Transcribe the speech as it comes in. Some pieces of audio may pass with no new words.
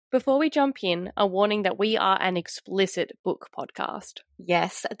Before we jump in, a warning that we are an explicit book podcast.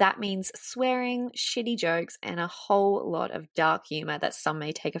 Yes, that means swearing, shitty jokes, and a whole lot of dark humour that some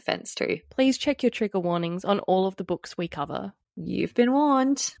may take offence to. Please check your trigger warnings on all of the books we cover. You've been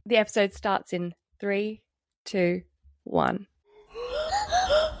warned. The episode starts in 3, 2, 1.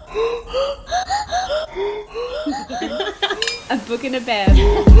 A book and a bev.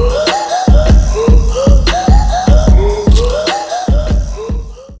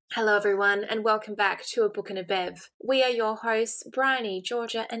 Hello everyone and welcome back to A Book and a Bev. We are your hosts, Bryony,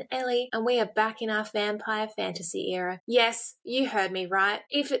 Georgia and Ellie, and we are back in our vampire fantasy era. Yes, you heard me right.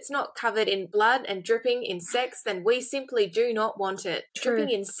 If it's not covered in blood and dripping in sex, then we simply do not want it. True.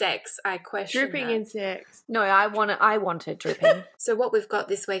 Dripping in sex, I question Dripping that. in sex. No, I want it dripping. So what we've got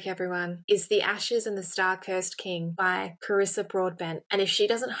this week, everyone, is The Ashes and the Star-Cursed King by Carissa Broadbent. And if she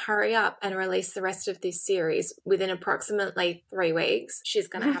doesn't hurry up and release the rest of this series within approximately 3 weeks, she's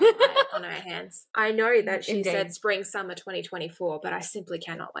going to have on her hands. I know that she said spring summer 2024, but I simply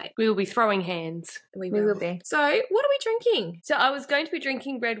cannot wait. We will be throwing hands. We will be. So what are we drinking? So I was going to be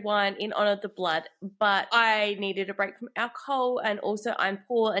drinking red wine in honour of the blood, but I needed a break from alcohol, and also I'm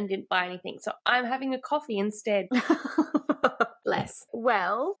poor and didn't buy anything, so I'm having a coffee instead. Bless.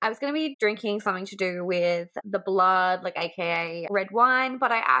 Well, I was going to be drinking something to do with the blood, like aka red wine,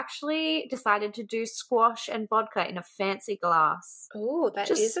 but I actually decided to do squash and vodka in a fancy glass. Oh, that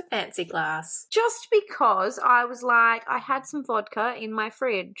is a fancy glass. Just because I was like, I had some vodka in my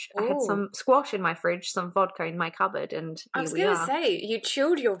fridge. I had some squash in my fridge, some vodka in my cupboard, and I was going to say, you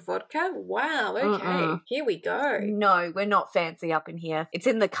chilled your vodka? Wow, okay. Here we go. No, we're not fancy up in here. It's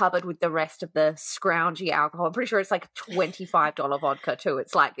in the cupboard with the rest of the scroungy alcohol. I'm pretty sure it's like $25 vodka too.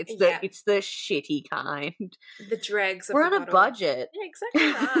 It's like it's the shitty kind. The dregs of We're the on a bottle. budget. Yeah,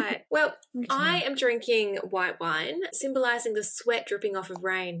 exactly right. Well, I am drinking white wine, symbolising the sweat dripping off of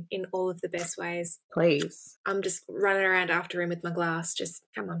Raihn in all of the best ways. Please. I'm just running around after him with my glass. Just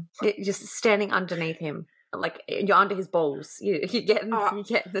come on. Just standing underneath him. Like you're under his balls. You're getting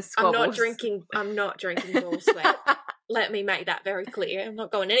the squabbles. I'm not drinking ball sweat. Let me make that very clear. I'm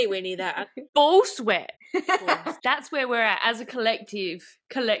not going anywhere near that. Ball sweat. That's where we're at as a collective,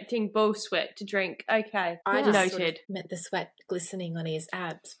 collecting ball sweat to drink. Okay, I just noted. sort of meant the sweat glistening on his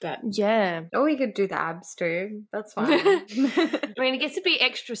abs, but Yeah. Oh, we could do the abs too. That's fine. I mean, it gets to be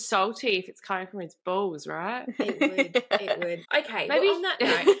extra salty if it's coming from his balls, right? it would. Okay, Maybe well, on that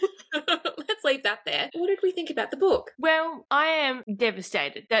note, let's leave that there. What did we think about the book? Well, I am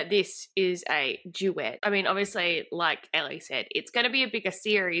devastated that this is a duet. I mean, obviously, like Ellie said, it's going to be a bigger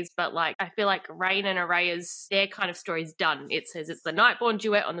series, but like I feel like Raihn and Araya's, their kind of story's done. It says it's the Nightborn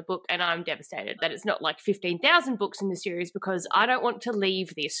Duet on the book, and I'm devastated that it's not like 15,000 books in the series because I don't want to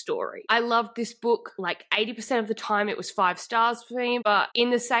leave this story. I loved this book. Like 80% of the time it was 5 stars for me, but in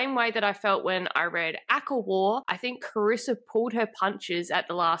the same way that I felt when I read Awesicle War, I think Carissa pulled her punches at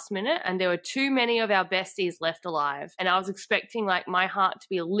the last minute and there were too many of our besties left alive, and I was expecting like my heart to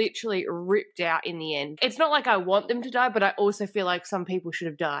be literally ripped out in the end. It's not like I want them to die, but I also feel like some people should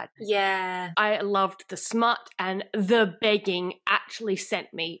have died. Yeah. I loved the smut, and the begging actually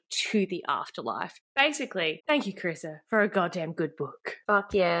sent me to the afterlife. Basically, thank you, Carissa, for a goddamn good book.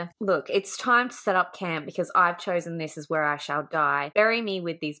 Fuck yeah. Look, it's time to set up camp because I've chosen this as where I shall die. Bury me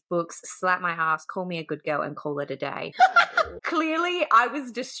with these books, slap my ass, call me a good girl, and call it a day. Clearly, I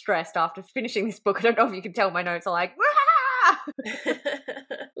was distressed after finishing this book. I don't know if you can tell my notes are like,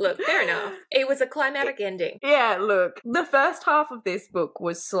 Look, fair enough. It was a climatic ending. Yeah, look, the first half of this book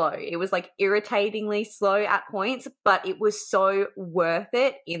was slow. It was like irritatingly slow at points, but it was so worth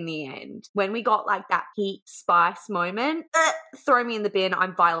it in the end. When we got like that peak spice moment, throw me in the bin,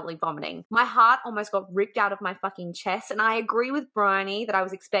 I'm violently vomiting. My heart almost got ripped out of my fucking chest, and I agree with Bryony that I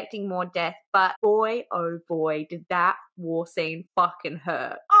was expecting more death, but boy, oh boy, did that war scene fucking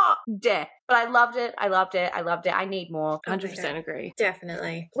hurt. Oh, death. But I loved it. I need more. 100% agree.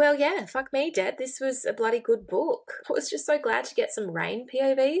 Definitely. Well, yeah, fuck me, Dad. This was a bloody good book. I was just so glad to get some Raihn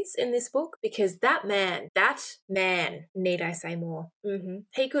POVs in this book because that man, need I say more?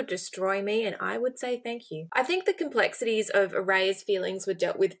 He could destroy me and I would say thank you. I think the complexities of Araya's feelings were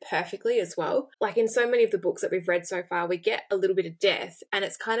dealt with perfectly as well. Like in so many of the books that we've read so far, we get a little bit of death and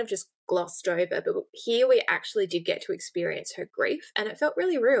it's kind of just glossed over, but here we actually did get to experience her grief and it felt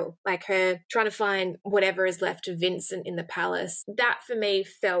really real. Like her trying to find whatever is left of Vincent in the palace. That for me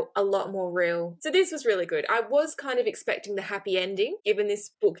felt a lot more real. So this was really good. I was kind of expecting the happy ending, given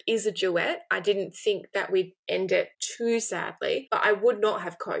this book is a duet. I didn't think that we'd end it too sadly, but I would not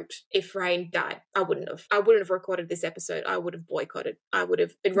have coped if Raihn died. I wouldn't have recorded this episode. I would have boycotted. I would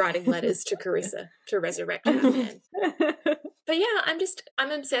have been writing letters to Carissa to resurrect that man. But yeah,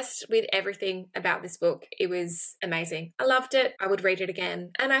 I'm obsessed with everything about this book. It was amazing. I loved it. I would read it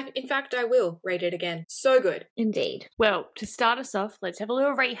again. And in fact, I will read it again. So good. Indeed. Well, to start us off, let's have a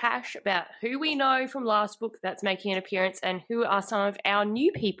little rehash about who we know from last book that's making an appearance and who are some of our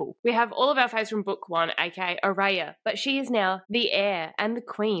new people. We have all of our faves from book 1, aka Araya, but she is now the heir and the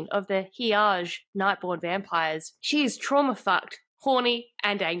queen of the Hiaj Nightborn vampires. She is trauma-fucked, horny,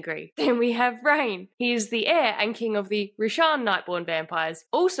 and angry. Then we have Raihn. He is the heir and king of the Raihn Nightborn vampires,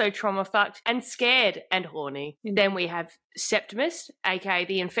 also trauma-fucked and scared and horny. Then we have Septimus, aka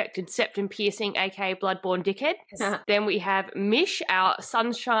the infected septum-piercing, aka bloodborne dickhead. Then we have Mish, our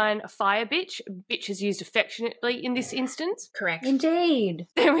sunshine fire bitch. Bitch is used affectionately in this instance. Correct. Indeed.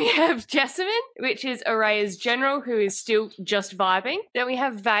 Then we have Jessamine, which is Araya's general, who is still just vibing. Then we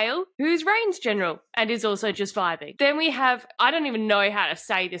have Vale, who is Rain's general and is also just vibing. Then we have, I don't even know how to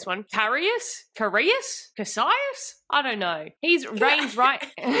say this one, Carius? I don't know. He's Rain's right.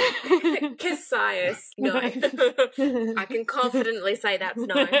 Cassius. No. I can confidently say that's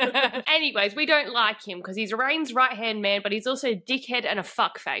no. Anyways, we don't like him because he's Rain's right-hand man, but he's also a dickhead and a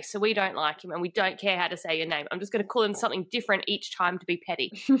fuckface, so we don't like him and we don't care how to say your name. I'm just going to call him something different each time to be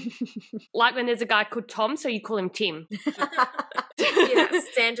petty. Like when there's a guy called Tom, so you call him Tim. Yeah,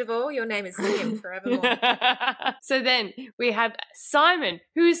 Sandoval, your name is Tim forevermore. So then we have Simon,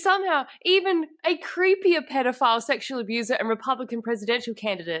 who is somehow even a creepier pedophile, sexual abuser, and Republican presidential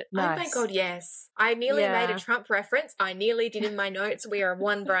candidate. Nice. Oh my God, yes. I nearly made a Trump reference. I nearly did in my notes. We are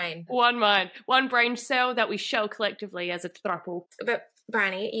one brain. One mind. One brain cell that we shell collectively as a thruple. But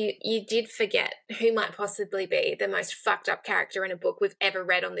Bryony, you did forget who might possibly be the most fucked up character in a book we've ever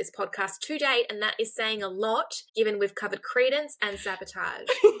read on this podcast to date, and that is saying a lot, given we've covered Credence and Sabotage.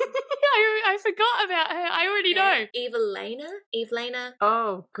 I forgot about her. I already know. Evelena.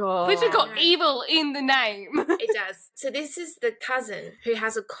 Oh, God. Which has got evil in the name. It does. So this is the cousin who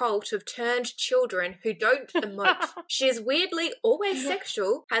has a cult of turned children who don't emote. She is weirdly always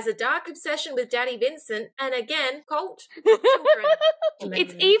sexual, has a dark obsession with Daddy Vincent, and again, cult of children.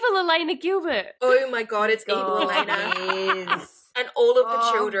 It's evil Elena Gilbert. Oh my God, it's evil Elena. And all of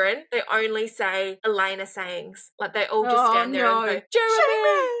the children, they only say Elena sayings. Like, they all just stand there and go,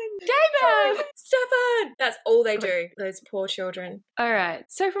 Jeremy! David! Stefan! That's all they do, those poor children. All right.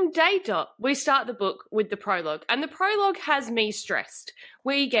 So from day dot, we start the book with the prologue. And the prologue has me stressed.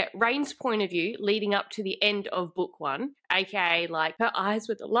 We get Rain's point of view leading up to the end of book 1, aka like her eyes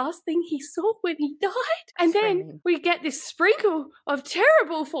were the last thing he saw when he died. And then we get this sprinkle of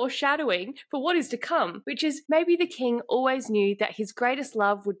terrible foreshadowing for what is to come, which is maybe the king always knew that his greatest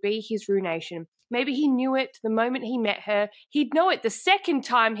love would be his ruination. Maybe he knew it the moment he met her. He'd know it the second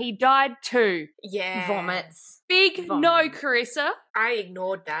time he died too. Yeah. Vomits. Big no, Carissa. I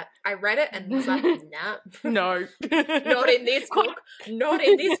ignored that. I read it and was like, nah. No. Not in this book. Not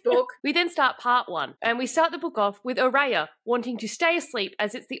in this book. We then start part 1, and we start the book off with Araya wanting to stay asleep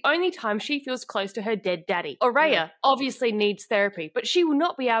as it's the only time she feels close to her dead daddy. Araya obviously needs therapy, but she will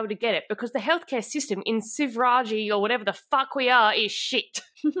not be able to get it because the healthcare system in Sivraji or whatever the fuck we are is shit.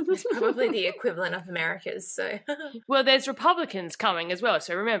 It's probably the equivalent of America's, so. Well, there's Republicans coming as well,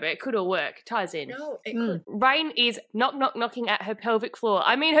 so remember, it could all work. It ties in. No, it could. Raihn is knocking at her pelvic floor,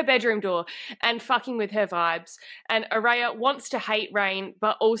 her bedroom door, and fucking with her vibes. And Araya wants to hate Raihn,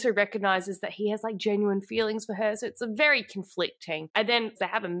 but also recognizes that he has like genuine feelings for her, so it's a very conflicting. And then they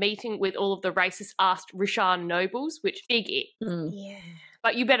have a meeting with all of the racist-ass Raihn nobles, which big it. Yeah.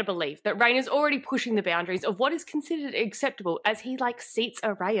 But you better believe that Raihn is already pushing the boundaries of what is considered acceptable as he like seats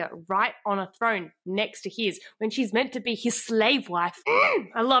Araya right on a throne next to his when she's meant to be his slave wife.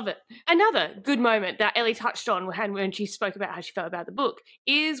 I love it. Another good moment that Ellie touched on when she spoke about how she felt about the book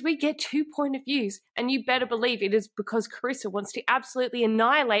is we get 2 point of views, and you better believe it is because Carissa wants to absolutely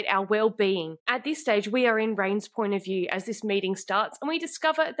annihilate our well-being. At this stage, we are in Rain's point of view as this meeting starts, and we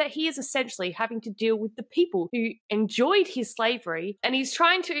discover that he is essentially having to deal with the people who enjoyed his slavery, and he's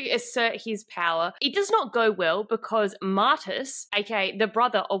trying to assert his power. It does not go well because Martus, aka the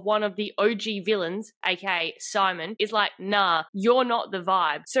brother of one of the OG villains, aka Simon, is like, nah, you're not the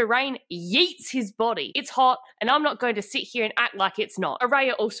vibe. So Raihn yeets his body. It's hot, and I'm not going to sit here and act like it's not.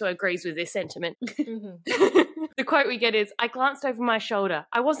 Araya also agrees with this sentiment. The quote we get is, I glanced over my shoulder.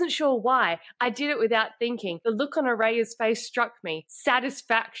 I wasn't sure why. I did it without thinking. The look on Araya's face struck me.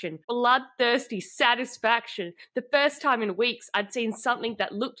 Satisfaction. Bloodthirsty satisfaction. The first time in weeks I'd seen something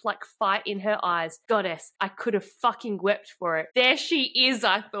that looked like fight in her eyes. Goddess, I could have fucking wept for it. There she is,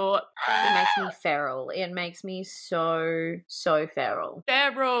 I thought. It makes me feral. It makes me so feral.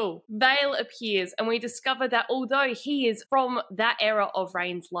 Feral. Vale appears, and we discover that although he is from that era of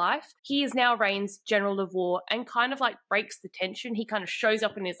Rain's life, he is now Rain's general of war and kind of like breaks the tension. He kind of shows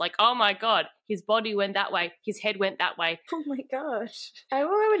up and is like, oh my God, his body went that way, his head went that way. Oh my gosh. I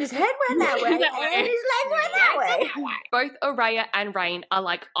remember his head went that way and his leg went that way. Both Araya and Raihn are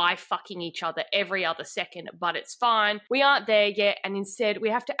like eye-fucking each other every other second, but it's fine. We aren't there yet, and instead we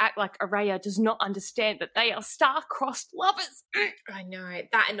have to act like Araya does not understand that they are star-crossed lovers. I know.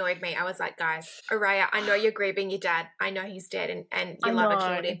 That annoyed me. I was like, guys, Araya, I know you're grieving your dad. I know he's dead and your lover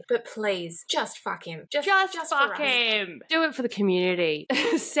killed him. But please, just fuck him. Just fuck him. Do it for the community.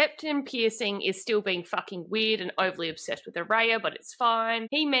 Septum Piercing is still being fucking weird and overly obsessed with Araya, but it's fine.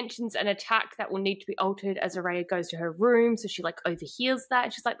 He mentions an attack that will need to be altered as Araya goes to her room, so she like overhears that.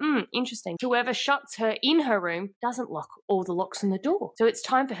 And she's like, interesting. Whoever shuts her in her room doesn't lock all the locks on the door. So it's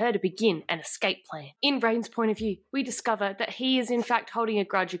time for her to begin an escape plan. In Rain's point of view, we discover that he is in fact holding a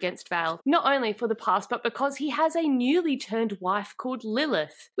grudge against Val, not only for the past, but because he has a newly turned wife called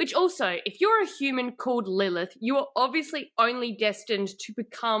Lilith. Which also, if you're a human called Lilith, you are obviously only destined to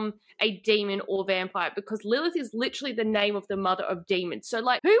become a demon or vampire, because Lilith is literally the name of the mother of demons. So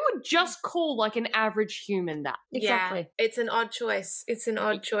like, who would just call like an average human that? Exactly. Yeah, it's an odd choice. It's an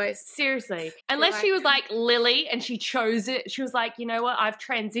odd choice. Seriously. Unless she was like Lily and she chose it. She was like, you know what? I've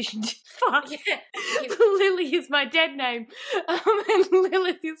transitioned. Fuck. Yeah. Lily is my dead name. And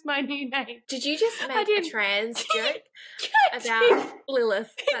Lilith is my new name. Did you just make a trans joke about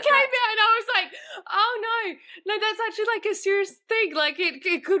Lilith? It came out and I was like, oh no, that's actually like a serious thing. Like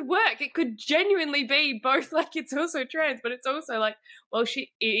it could work. It could genuinely be both. Like it's also trans, but it's also like, well, it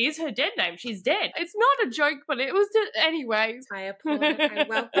is her dead name. She's dead. It's not a joke, but it was anyways. I applaud it. I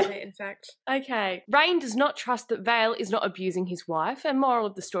welcome it, in fact. Okay. Raihn does not trust that Vale is not abusing his wife, and moral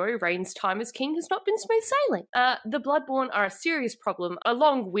of the story, Rain's time as king has not been smooth sailing. The Bloodborne are a serious problem,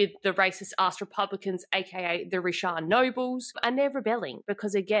 along with the racist ass Republicans, aka the Richard nobles, and they're rebelling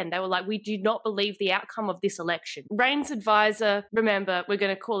because, again, they were like, we do not believe the outcome of this election. Rain's advisor, remember, we're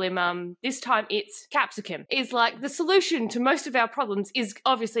going to call him, this time it's Capsicum, is like, the solution to most of our problems is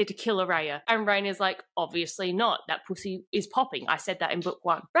obviously to kill Araya. And Raihn is like, obviously not. That pussy is popping. I said that in book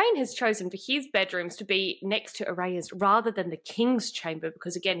 1. Raihn has chosen for his bedrooms to be next to Araya's rather than the king's chamber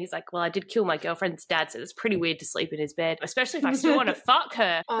because, again, he's like, well, I did kill my girlfriend's dad, so it's pretty weird to sleep in his bed, especially if I still want to fuck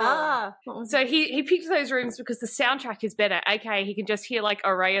her. So he picked those rooms because the soundtrack is better. Okay, he can just hear like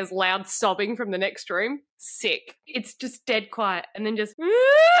Araya's loud sobbing from the next room. Sick. It's just dead quiet and then just...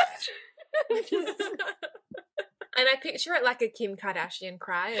 And I picture it like a Kim Kardashian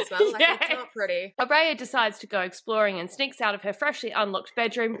cry as well. Like, it's not pretty. Araya decides to go exploring and sneaks out of her freshly unlocked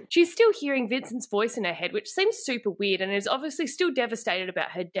bedroom. She's still hearing Vincent's voice in her head, which seems super weird, and is obviously still devastated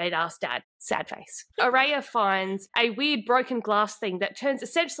about her dead-ass dad. Sad face. Araya finds a weird broken glass thing that turns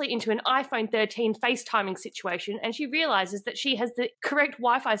essentially into an iPhone 13 FaceTiming situation, and she realizes that she has the correct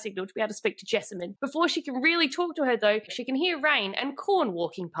Wi-Fi signal to be able to speak to Jessamine. Before she can really talk to her, though, she can hear Raihn and Corn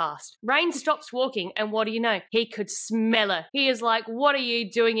walking past. Raihn stops walking, and what do you know? He could smell her. He is like, what are you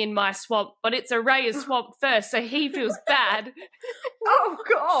doing in my swamp? But it's Araya's swamp first, so he feels bad. Oh,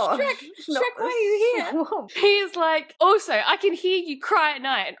 God. Shrek, why are you here? He is like, also, I can hear you cry at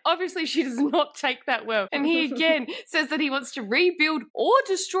night, and obviously she does not take that well. And he again says that he wants to rebuild or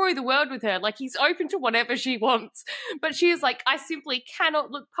destroy the world with her. Like, he's open to whatever she wants. But she is like, I simply cannot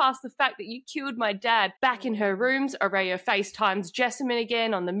look past the fact that you killed my dad. Back in her rooms, Araya FaceTimes Jessamine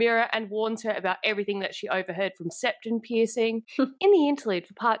again on the mirror and warns her about everything that she overheard from Septum Piercing. In the interlude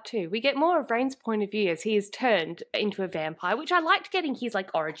for part 2, we get more of Rain's point of view as he is turned into a vampire, which I liked getting his like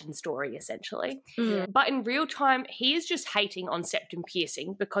origin story essentially. But in real time, he is just hating on Septum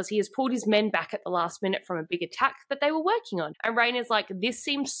Piercing because he has pulled his men back at the last minute from a big attack that they were working on. And Rain is like, this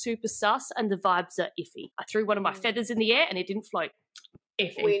seems super sus and the vibes are iffy. I threw one of my feathers in the air and it didn't float.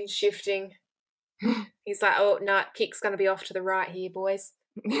 Iffy. Wind shifting. He's like, oh, no, kick's going to be off to the right here, boys.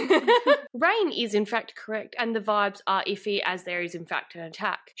 Rain is in fact correct, and the vibes are iffy as there is in fact an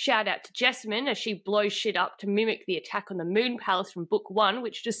attack. Shout out to Jessamine as she blows shit up to mimic the attack on the Moon Palace from book 1,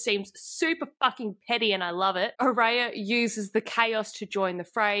 which just seems super fucking petty and I love it. Araya uses the chaos to join the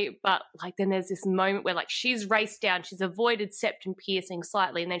fray, but like then there's this moment where like she's raced down, she's avoided Septum Piercing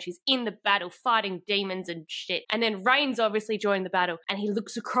slightly, and then she's in the battle fighting demons and shit. And then Rain's obviously joined the battle and he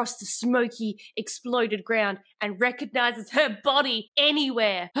looks across the smoky exploded ground and recognizes her body anywhere.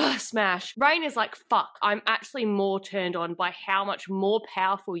 Smash. Rain is like, fuck, I'm actually more turned on by how much more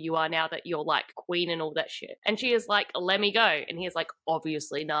powerful you are now that you're like queen and all that shit. And she is like, let me go. And he is like,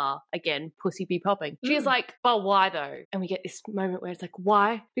 obviously, nah. Again, pussy be popping. She is like, but why though? And we get this moment where it's like,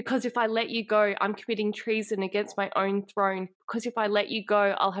 why? Because if I let you go, I'm committing treason against my own throne. Because if I let you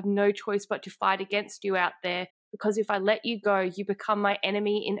go, I'll have no choice but to fight against you out there. because if I let you go, you become my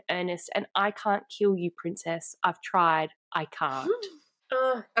enemy in earnest, and I can't kill you, princess. I've tried. I can't.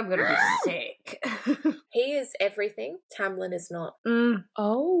 Oh, I'm gonna be sick. he is everything. Tamlin is not.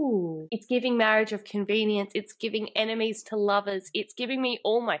 Oh, it's giving marriage of convenience. It's giving enemies to lovers. It's giving me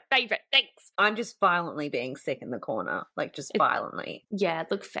all my favourite things. I'm just violently being sick in the corner, like just violently. Yeah,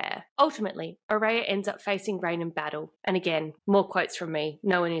 look fair. Ultimately, Araya ends up facing Raihn in battle. And again, more quotes from me.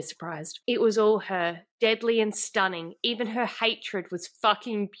 No one is surprised. It was all her. Deadly and stunning. Even her hatred was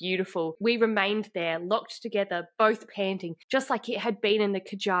fucking beautiful. We remained there, locked together, both panting, just like it had been in the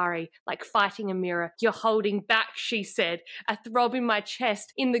Kajari, like fighting a mirror. You're holding back, she said, a throb in my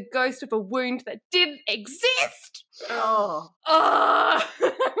chest, in the ghost of a wound that didn't exist. Oh.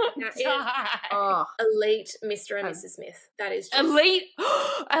 Elite Mr. and Mrs. Smith. That is just... Elite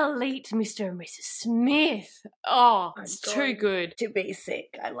Mr. and Mrs. Smith. Oh, it's too good. To be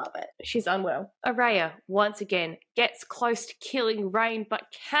sick. I love it. She's unwell. Araya, once again, gets close to killing Raihn, but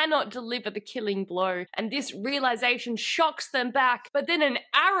cannot deliver the killing blow. And this realization shocks them back. But then an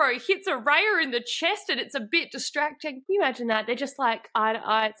arrow hits Araya in the chest, and it's a bit distracting. Can you imagine that? They're just like eye to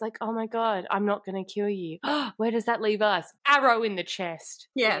eye. It's like, oh my God, I'm not going to kill you. Where does that leave us? Arrow in the chest.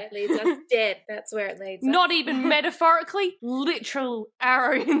 Yeah. It leaves us dead. That's where it leads us. Not even metaphorically, literal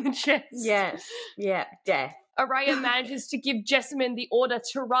arrow in the chest. Yes. Yeah. Death. Araya manages to give Jessamine the order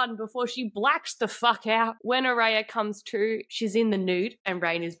to run before she blacks the fuck out. When Araya comes to, she's in the nude and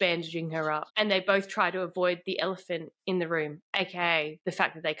Raihn is bandaging her up. And they both try to avoid the elephant in the room, aka the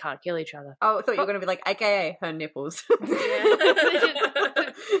fact that they can't kill each other. Oh, I thought you were going to be like, aka her nipples. It's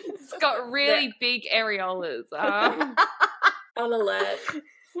got really big areolas. On alert.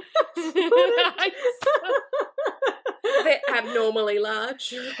 They're abnormally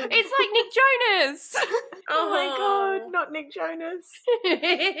large. It's like Nick Jonas. Oh my God, not Nick Jonas.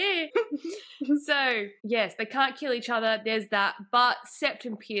 So, yes, they can't kill each other. There's that. But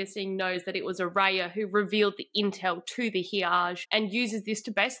Septum Piercing knows that it was Araya who revealed the intel to the Hiage and uses this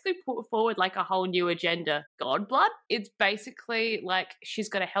to basically put forward like a whole new agenda. Godblood? It's basically like she's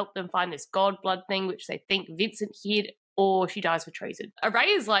going to help them find this Godblood thing, which they think Vincent hid, or she dies for treason.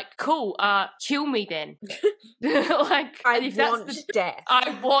 Araya's like, cool, kill me then. Death.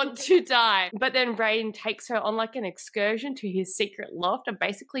 I want to die. But then Raihn takes her on like an excursion to his secret loft and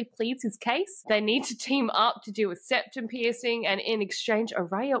basically pleads his case. They need to team up to deal with Septum Piercing, and in exchange,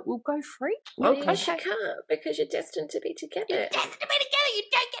 Araya will go free. Okay. You can't, because you're destined to be together. You're destined to be together. You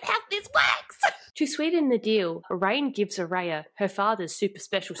don't get how this works. To sweeten the deal, Raihn gives Araya her father's super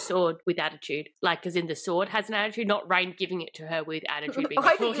special sword with attitude. Like, as in the sword has an attitude, not Raihn giving it to her with attitude. Being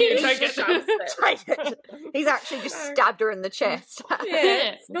like, He's actually just stabbed her in the chest.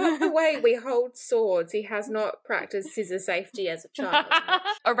 Yeah, it's not the way we hold swords. He has not practiced scissor safety as a child.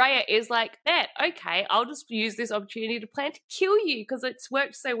 Araya is like, okay, I'll just use this opportunity to plan to kill you because it's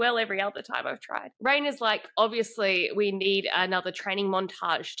worked so well every other time I've tried. Raihn is like, obviously we need another training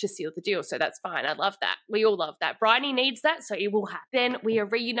montage to seal the deal, so that's fine. I love that. We all love that. Bryony needs that, so it will happen. Then we are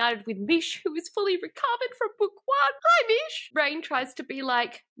reunited with Mish, who is fully recovered from book 1. Hi, Mish. Raihn tries to be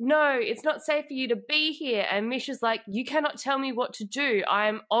like, no, it's not safe for you to be here. And Mish is like, you cannot tell me what to do.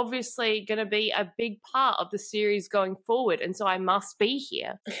 I'm obviously going to be a big part of the series going forward, and so I must be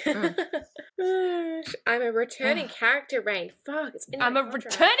here. I'm a returning character, Raihn. Fuck, it's in I'm my a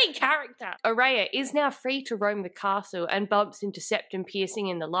contract. returning character. Araya is now free to roam the castle and bumps into Septum Piercing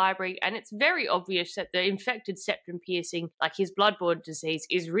in the library, and it's very obvious that the infected Septum Piercing, like his bloodborne disease,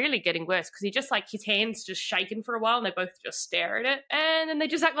 is really getting worse because he just like his hands just shaking for a while and they both just stare at it and then they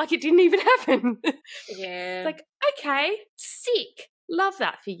just act like it didn't even happen. Yeah. It's like, okay, sick. Love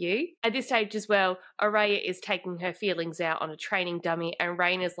that for you. At this stage as well, Araya is taking her feelings out on a training dummy and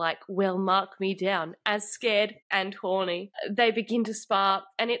Raihn is like, well, mark me down, as scared and horny. They begin to spar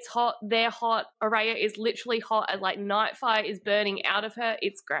and it's hot. They're hot. Araya is literally hot as like Nightfire is burning out of her.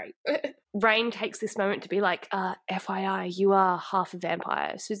 It's great. Raihn takes this moment to be like, FYI, you are half a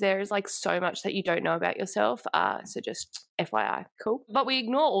vampire. So there is like so much that you don't know about yourself. So just FYI, cool. But we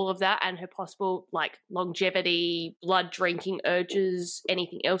ignore all of that and her possible like longevity, blood drinking urges,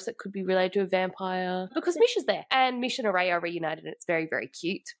 anything else that could be related to a vampire because Mish is there. And Mish and Araya are reunited and it's very, very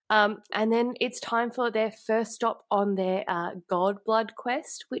cute. And then it's time for their first stop on their Godblood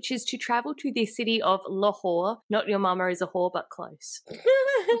quest, which is to travel to the city of Lahore. Not your mama is a whore, but close.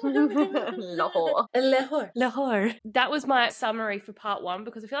 Lahore. Lahore. That was my summary for part 1,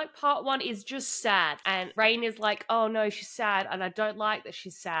 because I feel like part 1 is just sad, and Raihn is like, oh no, she's sad and I don't like that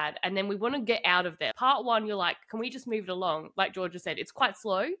she's sad, and then we want to get out of there. Part 1, you're like, can we just move it along? Like Georgia said, it's quite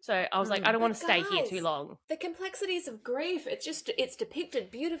slow, so I was like, I don't want to stay here too long. The complexities of grief, it's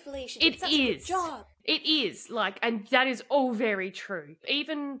depicted beautifully. She did such a good job. It is, like, and that is all very true.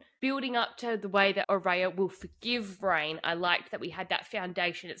 Even building up to the way that Aurelia will forgive Raihn, I liked that we had that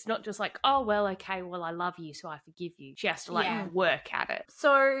foundation. It's not just like, oh, well, okay, well, I love you, so I forgive you. She has to, like, work at it.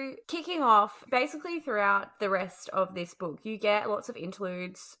 So, kicking off, basically throughout the rest of this book, you get lots of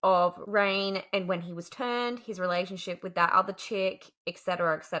interludes of Raihn and when he was turned, his relationship with that other chick,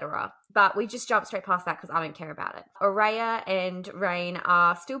 etc., etc. But we just jump straight past that because I don't care about it. Aurelia and Raihn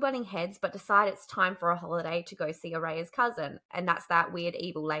are still butting heads, but decide it's time for a holiday to go see Aurelia's cousin, and that's that weird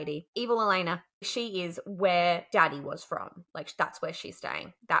evil lady. Evil Elena. She is where Daddy was from. Like, that's where she's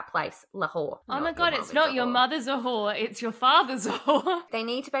staying. That place, Lahore. Oh my god, it's not your mother's a whore, it's your father's a whore. They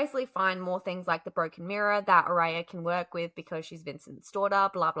need to basically find more things like the broken mirror that Aurelia can work with because she's Vincent's daughter,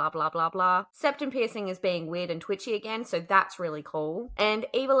 blah, blah, blah, blah, blah. Septum piercing is being weird and twitchy again, so that's really cool. And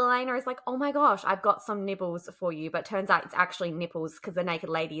Evil Elena is like, oh my gosh, I've got some nibbles for you, but turns out it's actually nipples because the naked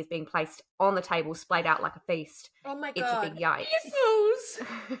lady is being placed on the table, splayed out like a feast. Oh my It's god. a big yikes. Nipples!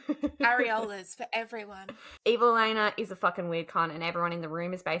 Areolas for everyone. Evil Elena is a fucking weird cunt, and everyone in the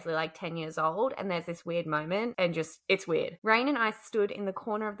room is basically like 10 years old, and there's this weird moment, and just, it's weird. Raihn and I stood in the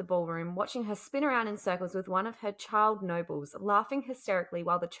corner of the ballroom watching her spin around in circles with one of her child nobles, laughing hysterically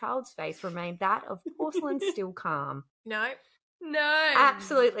while the child's face remained that of porcelain still calm. No. No.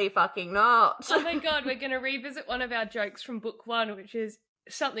 Absolutely fucking not. Oh my god, we're going to revisit one of our jokes from book 1, which is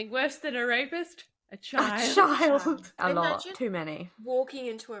something worse than a rapist. A child. A child. A lot. Imagine Too many. walking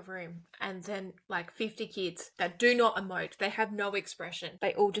into a room and then like 50 kids that do not emote. They have no expression.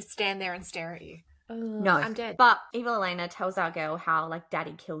 They all just stand there and stare at you. No. I'm dead. But Evil Elena tells our girl how, like,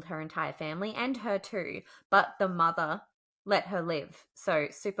 Daddy killed her entire family and her too, but the mother let her live. So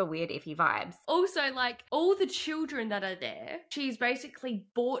super weird iffy vibes. Also, like, all the children that are there, she's basically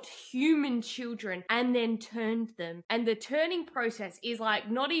bought human children and then turned them. And the turning process is, like,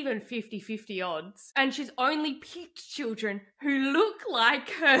 not even 50-50 odds. And she's only picked children who look like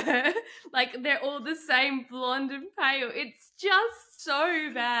her. Like, they're all the same blonde and pale. It's just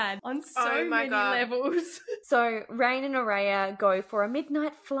so bad on so many levels. So Raihn and Aurelia go for a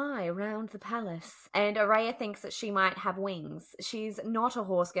midnight fly around the palace. And Aurelia thinks that she might have wings. She's not a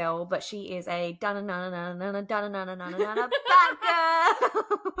horse girl, but she is a bad girl.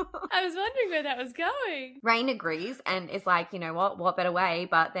 I was wondering where that was going. Raihn agrees and is like, you know what better way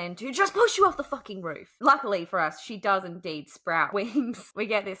but then to just push you off the fucking roof. Luckily for us, she does indeed sprout wings. We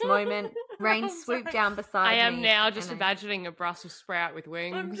get this moment. Raihn swooped down beside me. I am now just imagining a Brussels sprout with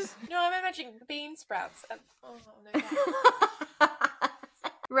wings. I'm imagining bean sprouts. Oh no.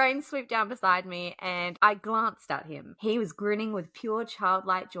 Raihn swooped down beside me and I glanced at him. He was grinning with pure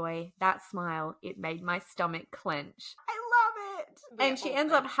childlike joy. That smile, it made my stomach clench. I love it! And she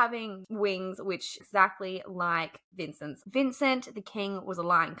ends up having wings, which exactly like Vincent's. Vincent, the king, was a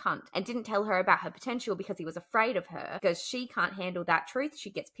lying cunt and didn't tell her about her potential because he was afraid of her. Because she can't handle that truth, she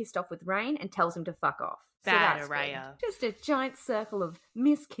gets pissed off with Raihn and tells him to fuck off. Bad Aurelia. Just a giant circle of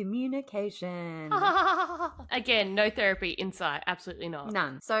miscommunication. Again, no therapy, insight, absolutely not.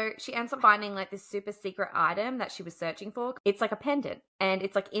 None. So she ends up finding like this super secret item that she was searching for. It's like a pendant. And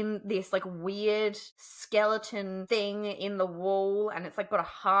it's like in this like weird skeleton thing in the wall. And it's like got a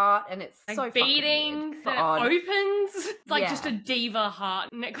heart and it's like so beating, fucking weird. that opens. It's like just a diva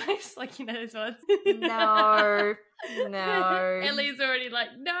heart necklace. Like, you know those ones? No. Ellie's already like,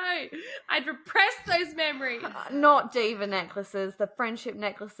 no, I'd repress those memories. Not diva necklaces, the friendship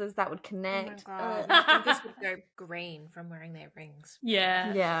necklaces that would connect. Oh my god. I think this would go green from wearing their rings.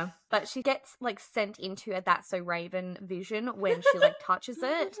 Yeah. Yeah. But she gets like sent into a That's So Raven vision when she like touches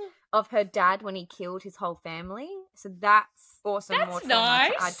it of her dad when he killed his whole family. So that's awesome. That's more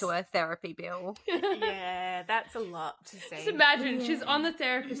nice. to add to her therapy bill. Yeah, that's a lot to say. Just imagine she's on the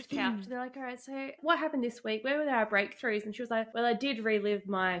therapist couch. They're like, all right, so what happened this week? Where were our breakthroughs? And she was like, well, I did relive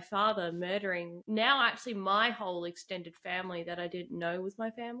my father murdering now actually my whole extended family that I didn't know was my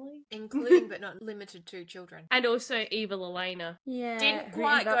family. Including but not limited to children. And also evil Elena. Yeah. Didn't who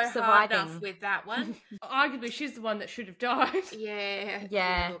quite ended go up hard enough with that one. Arguably, she's the one that should have died.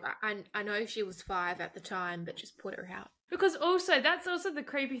 Yeah. Look, I know she was 5 at the time, but just put her out. Because also, that's also the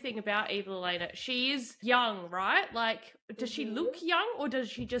creepy thing about evil Elena. She is young, right? Like, does she look young or does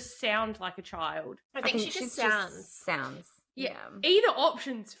she just sound like a child? I think she just sounds. Yeah. Either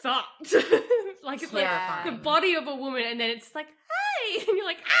option's fucked. Like, it's like the body of a woman and then it's like, hey! And you're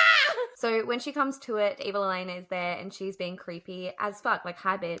like, ah! So when she comes to it, evil Elena is there and she's being creepy as fuck, like,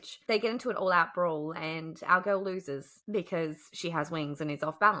 hi bitch. They get into an all-out brawl and our girl loses because she has wings and is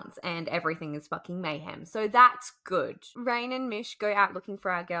off balance and everything is fucking mayhem. So that's good. Raihn and Mish go out looking for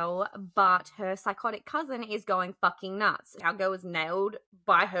our girl, but her psychotic cousin is going fucking nuts. Our girl is nailed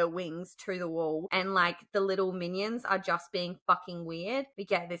by her wings to the wall and, like, the little minions are just being fucking weird. We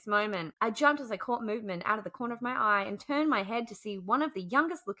get this moment. I jumped as I caught movement out of the corner of my eye and turned my head to see one of the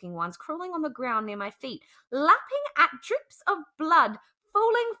youngest looking ones crawling on the ground near my feet, lapping at drips of blood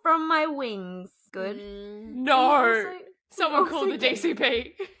falling from my wings. Good. No. Someone call the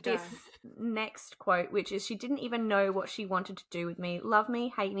DCP. This next quote, which is, she didn't even know what she wanted to do with me. Love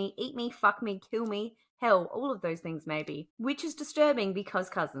me, hate me, eat me, fuck me, kill me. Hell, all of those things maybe. Which is disturbing because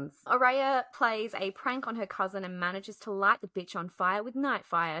cousins. Araya plays a prank on her cousin and manages to light the bitch on fire with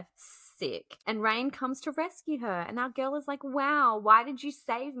Nightfire. Sick. And Raihn comes to rescue her and our girl is like, wow, why did you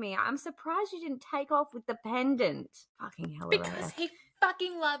save me? I'm surprised you didn't take off with the pendant. Fucking hell, Araya. Because he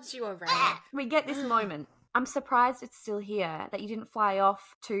fucking loves you, Araya. We get this moment. I'm surprised it's still here, that you didn't fly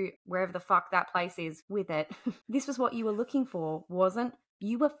off to wherever the fuck that place is with it. This was what you were looking for, wasn't?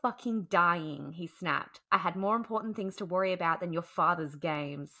 You were fucking dying, he snapped. I had more important things to worry about than your father's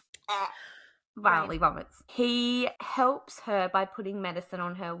games. Violently vomits. He helps her by putting medicine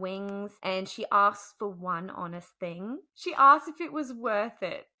on her wings, and she asks for one honest thing. She asks if it was worth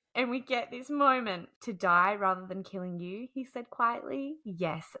it. And we get this moment. To die rather than killing you, he said quietly.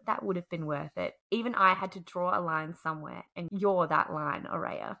 Yes, that would have been worth it. Even I had to draw a line somewhere, and you're that line,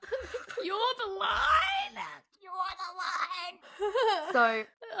 Araya. You're the line. So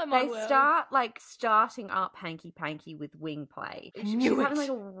they start starting up Hanky Panky with wing play. She's having like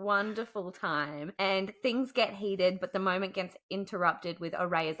a wonderful time and things get heated, but the moment gets interrupted with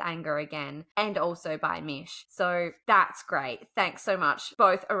Araya's anger again and also by Mish. So that's great. Thanks so much.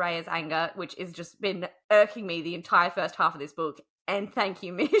 Both Araya's anger, which has just been irking me the entire first half of this book, and thank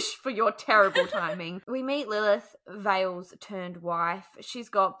you, Mish, for your terrible timing. We meet Lilith, Vale's turned wife. She's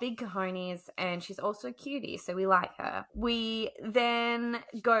got big cojones and she's also a cutie, so we like her. We then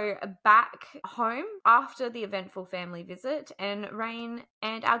go back home after the eventful family visit, and Raihn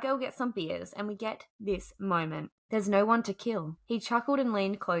and our girl get some beers, and we get this moment. There's no one to kill. He chuckled and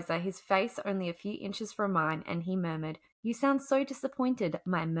leaned closer, his face only a few inches from mine, and he murmured, you sound so disappointed,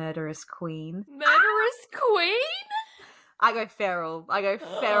 my murderous queen. Murderous queen? I go feral.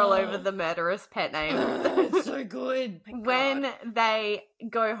 Over the murderous pet name. It's so good. When they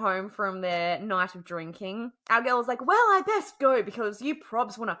go home from their night of drinking, our girl is like, well, I best go because you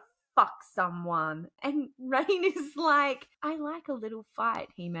probs want to fuck someone. And Raihn is like, I like a little fight,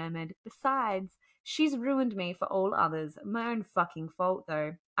 he murmured. Besides, she's ruined me for all others. My own fucking fault,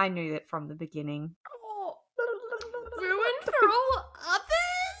 though. I knew that from the beginning. Oh. Ruined for all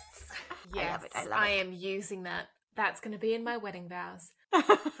others? Yes, I love it. I am using that. That's going to be in my wedding vows.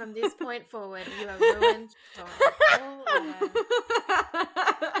 From this point forward, you are ruined for all others.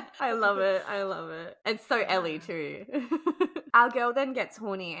 I love it. It's so Ellie too. Our girl then gets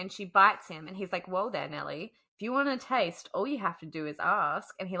horny and she bites him and he's like, well then, Ellie, if you want a taste, all you have to do is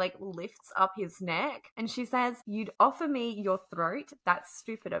ask. And he lifts up his neck and she says, you'd offer me your throat? That's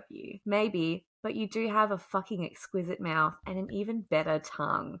stupid of you. Maybe, but you do have a fucking exquisite mouth and an even better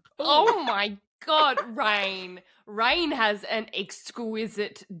tongue. Oh my God, Raihn. Raihn has an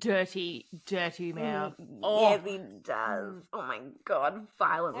exquisite, dirty mouth. Yes, he does. Oh my God,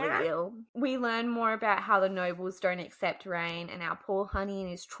 violently ill. We learn more about how the nobles don't accept Raihn and our poor honey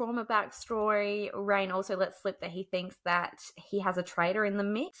and his trauma backstory. Raihn also lets slip that he thinks that he has a traitor in the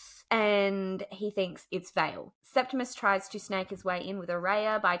mix, and he thinks it's Vale. Septimus tries to snake his way in with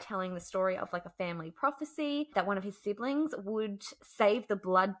Araya by telling the story of a family prophecy that one of his siblings would save the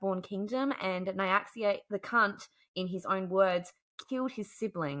blood-born kingdom, and Nyaxia, the cunt, in his own words, killed his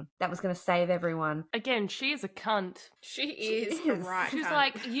sibling that was going to save everyone. Again, she is a cunt. She is a right She's cunt.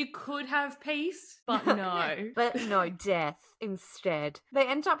 like, you could have peace, but no. But no, death instead. They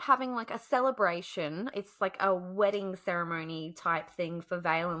end up having a celebration. It's a wedding ceremony type thing for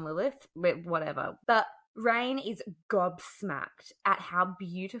Vale and Lilith, whatever. But Raihn is gobsmacked at how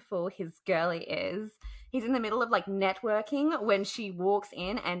beautiful his girlie is. He's in the middle of networking when she walks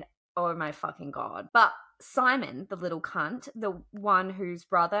in and oh my fucking God. But Simon, the little cunt, the one whose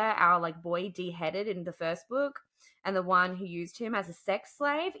brother, our boy, deheaded in the first book, and the one who used him as a sex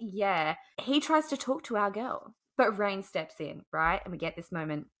slave, yeah, he tries to talk to our girl. But Raihn steps in, right? And we get this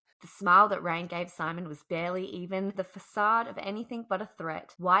moment. The smile that Raihn gave Simon was barely even the facade of anything but a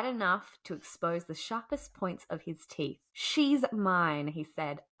threat, wide enough to expose the sharpest points of his teeth. She's mine, he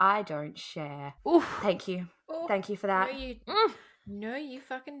said. I don't share. Oof. Thank you. Oh, Thank you for that. No, you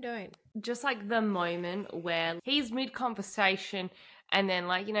fucking don't. Just like the moment where he's mid-conversation and then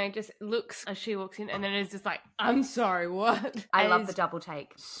like, you know, just looks as she walks in and then it's just like, I'm sorry, what? I love And the double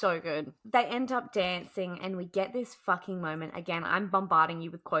take. So good. They end up dancing and we get this fucking moment. Again, I'm bombarding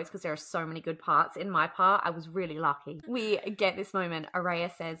you with quotes because there are so many good parts. In my part, I was really lucky. We get this moment.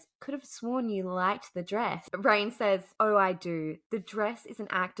 Araya says, could have sworn you liked the dress. Raihn says, oh, I do. The dress is an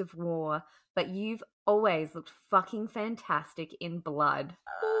act of war, but you've always looked fucking fantastic in blood.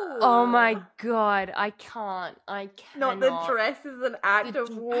 oh my God, I cannot. Not the dress is an act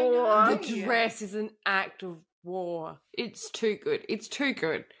of war. The dress is an act of war. It's too good. It's too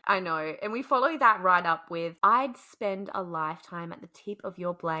good. I know. And we follow that right up with, I'd spend a lifetime at the tip of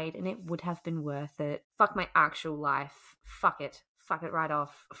your blade and it would have been worth it. Fuck my actual life. Fuck it. Fuck it right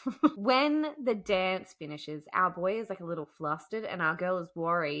off. When the dance finishes, our boy is like a little flustered and our girl is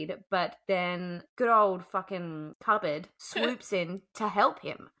worried, but then good old fucking cupboard swoops in to help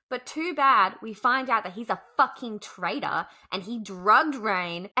him. But too bad, we find out that he's a fucking traitor and he drugged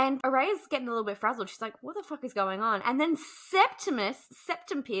Raihn, and Araya's getting a little bit frazzled. She's like, what the fuck is going on? And then Septimus,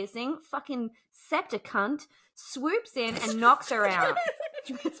 septum piercing, fucking septa cunt, swoops in and knocks her out.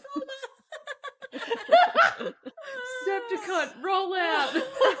 Septicant, roll out. He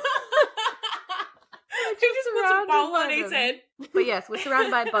just puts a bowl on his head. But yes, we're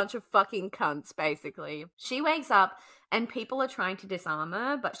surrounded by a bunch of fucking cunts, basically. She wakes up and people are trying to disarm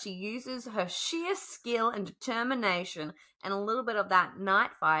her, but she uses her sheer skill and determination and a little bit of that night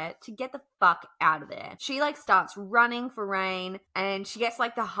fire to get the fuck out of there. She like starts running for Raihn and she gets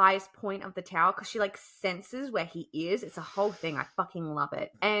like the highest point of the tower because she like senses where he is. It's a whole thing. I fucking love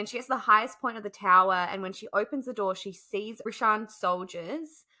it. And she gets the highest point of the tower, and when she opens the door, she sees Raihn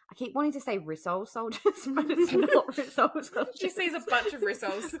soldiers. I keep wanting to say Rissol soldiers, but it's not Rissol soldiers. She sees a bunch of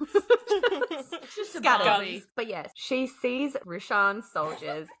Rissols. Just Scattered. But yes, she sees Raihn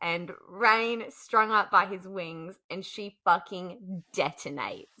soldiers and Raihn strung up by his wings, and she fucking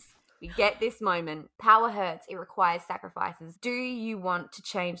detonates. We get this moment. Power hurts. It requires sacrifices. Do you want to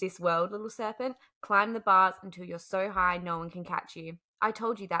change this world, little serpent? Climb the bars until you're so high no one can catch you. I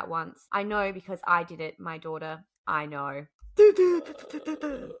told you that once. I know because I did it, my daughter. I know.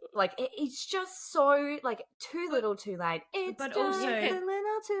 Like it's just so like too little too late. It's but just also a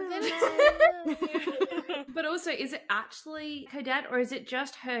little too late. But also, is it actually her dad, or is it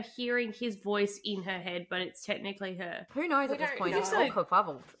just her hearing his voice in her head, but it's technically her? Who knows We at this don't point? know. It's all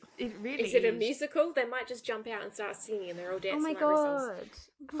kerfuffled. It really Is it a musical? They might just jump out and start singing and they're all Oh dancing my like Rissols. god.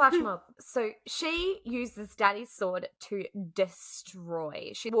 Flash mob. So she uses Daddy's sword to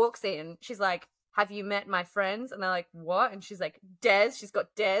destroy. She walks in, she's like, have you met my friends? And they're like, what? And she's like, Des. She's got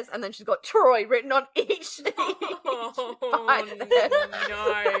Des, and then she's got Troy written on each. Oh,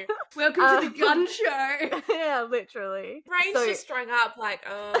 no. Welcome to the gun show. Yeah, literally. Rain's So- just strung up like,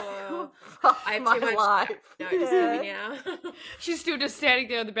 oh, Fuck I have my too much life. No, just kill me now. She's still just standing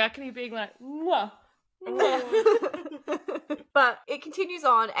there on the balcony being like, mwah. But it continues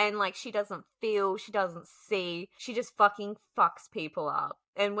on, and like she doesn't feel, she doesn't see, she just fucking fucks people up.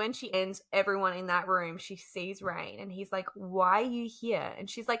 And when she ends everyone in that room, she sees Raihn, and he's like, why are you here? And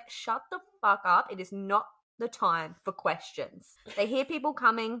she's like, shut the fuck up. It is not the time for questions. They hear people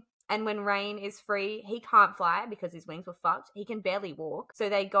coming. And when Raihn is free, he can't fly because his wings were fucked. He can barely walk. So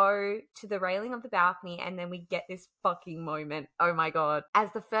they go to the railing of the balcony, and then we get this fucking moment. Oh my god.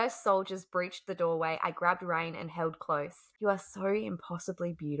 As the first soldiers breached the doorway, I grabbed Raihn and held close. You are so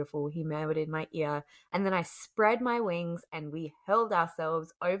impossibly beautiful, he murmured in my ear. And then I spread my wings and we hurled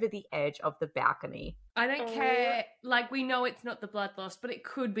ourselves over the edge of the balcony. I don't care. Like, we know it's not the blood loss, but it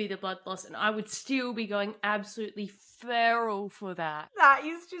could be the blood loss, and I would still be going absolutely feral for that. That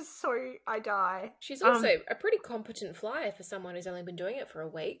is just so, I die. She's also a pretty competent flyer for someone who's only been doing it for a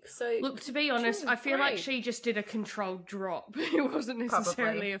week. So Look, to be honest, I feel like she just did a controlled drop. It wasn't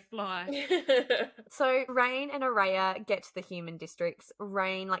necessarily a fly. So Raihn and Araya get to the human districts.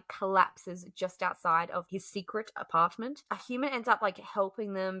 Raihn like collapses just outside of his secret apartment. A human ends up like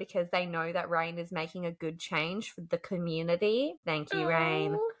helping them because they know that Raihn is making a good change for the community. Thank you,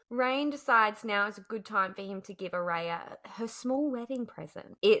 Raihn. Raihn decides now is a good time for him to give Araya her small wedding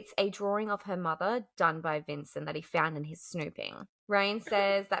present. It's a drawing of her mother done by Vincent that he found in his snooping. Raihn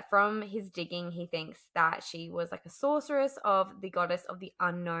says that from his digging, he thinks that she was like a sorceress of the goddess of the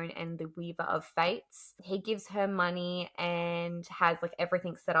unknown and the weaver of fates. He gives her money and has like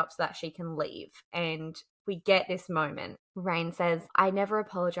everything set up so that she can leave. And we get this moment. Raihn says, I never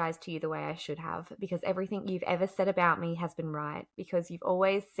apologized to you the way I should have, because everything you've ever said about me has been right, because you've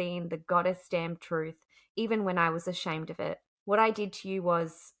always seen the goddess-stamped truth, even when I was ashamed of it. What I did to you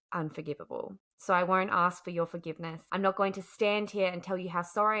was unforgivable. so I won't ask for your forgiveness. I'm not going to stand here and tell you how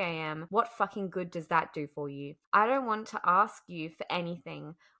sorry I am. What fucking good does that do for you? I don't want to ask you for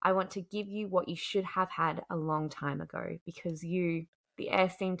anything. I want to give you what you should have had a long time ago, because you... The air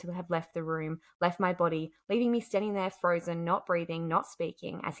seemed to have left the room, left my body, leaving me standing there frozen, not breathing, not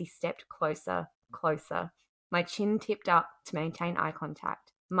speaking, as he stepped closer, closer. My chin tipped up to maintain eye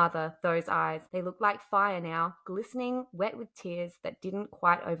contact. Mother, those eyes, they look like fire now, glistening, wet with tears that didn't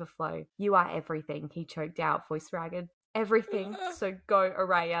quite overflow. You are everything, he choked out, voice ragged. Everything. So go,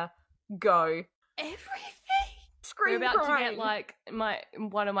 Araya. Go. Everything. Scream We're about crying. to get like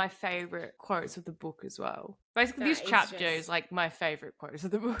one of my favorite quotes of the book as well. Basically, That this is chapter just- is like my favorite quotes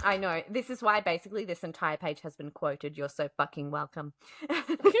of the book. I know. This is why basically this entire page has been quoted. You're so fucking welcome.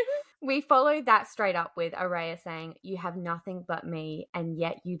 We followed that straight up with Araya saying, you have nothing but me, and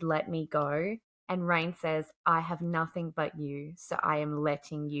yet you'd let me go. And Raihn says, I have nothing but you, so I am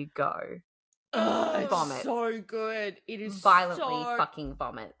letting you go. Oh, it's Vomits. so good. It is Violently so... fucking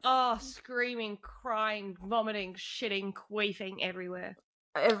vomits. Oh, screaming, crying, vomiting, shitting, queefing everywhere.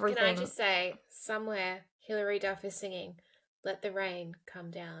 Everything. Can I just say, somewhere Hilary Duff is singing, "Let the rain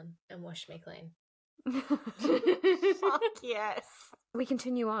come down and wash me clean." Fuck yes. We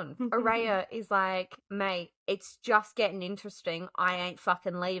continue on. Araya is like, mate, it's just getting interesting. I ain't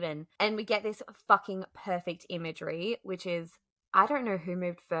fucking leaving. And we get this fucking perfect imagery, which is, I don't know who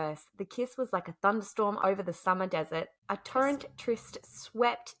moved first. The kiss was like a thunderstorm over the summer desert. A torrent tryst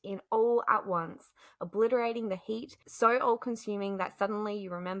swept in all at once, obliterating the heat, so all-consuming that suddenly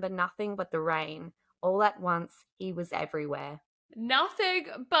you remember nothing but the rain. All at once, he was everywhere. Nothing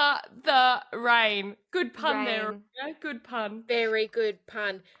but the rain. Good pun there. Rain. Yeah, good pun. Very good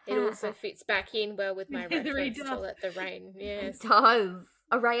pun. It also fits back in well with my Hilary reference to Duff. "Let the rain." Yes. It does.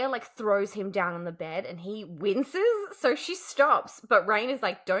 Araya like throws him down on the bed and he winces, so she stops. But Raihn is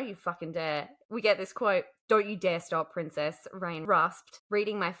like, don't you fucking dare. We get this quote, "Don't you dare stop, princess," Raihn rasped,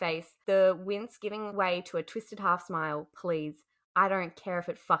 reading my face, the wince giving way to a twisted half smile. Please, I don't care if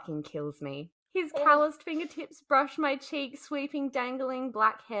it fucking kills me. His calloused fingertips brush my cheek, sweeping dangling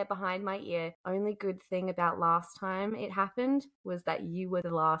black hair behind my ear. Only good thing about last time it happened was that you were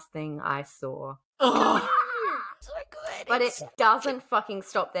the last thing I saw. Oh, so good. But it doesn't fucking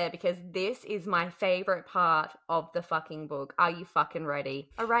stop there, because this is my favorite part of the fucking book. Are you fucking ready?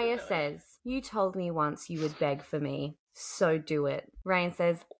 Araya says, you told me once you would beg for me, so do it. Raihn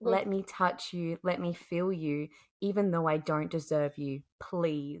says, let me touch you, let me feel you, even though I don't deserve you.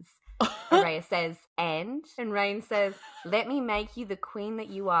 Please. Araya says, and Raihn says, let me make you the queen that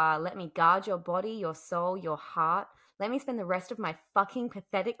you are. Let me guard your body, your soul, your heart. Let me spend the rest of my fucking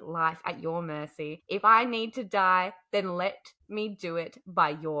pathetic life at your mercy. If I need to die, then let me do it by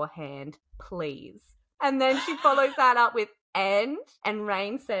your hand, please. And then she follows that up with, and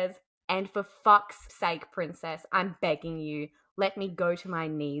Raihn says, and for fuck's sake, princess, I'm begging you. Let me go to my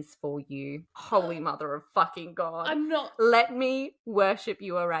knees for you. Holy mother of fucking God. I'm not. Let me worship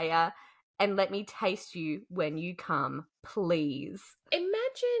you, Araya, and let me taste you when you come, please. Imagine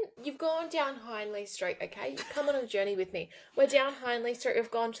you've gone down Hindley Street, okay? You've come on a journey with me. We're down Hindley Street,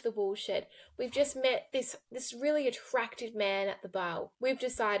 we've gone to the woolshed. We've just met this really attractive man at the bar. We've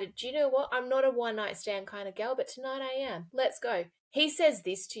decided, do you know what? I'm not a one-night stand kind of girl, but tonight I am. Let's go. He says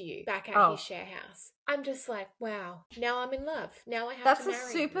this to you back at his share house. I'm just like, wow, now I'm in love. Now I have That's to a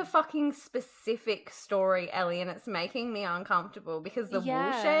marry super him. fucking specific story, Ellie, and it's making me uncomfortable because the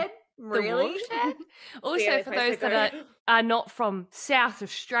woolshed, really? The woolshed? the Also, only for place those to that go. are not from South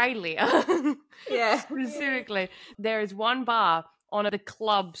Australia, Yeah. specifically, there is one bar on the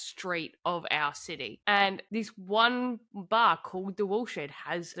club street of our city. And this one bar called the Woolshed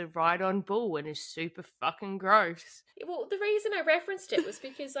has the ride-on bull and is super fucking gross. Well, the reason I referenced it was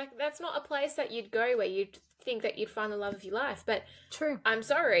because, like, that's not a place that you'd go where you'd think that you'd find the love of your life. But True. I'm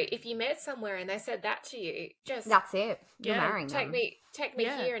sorry, if you met somewhere and they said that to you, just That's it. You're Yeah, marrying take them. me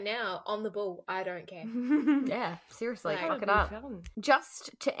Yeah. here and now on the bull. I don't care. Yeah, seriously, Like, fuck it That'd be up. fun.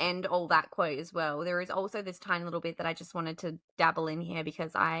 Just to end all that quote as well, there is also this tiny little bit that I just wanted to dabble in here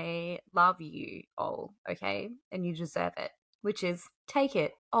because I love you all, okay? And you deserve it, which is take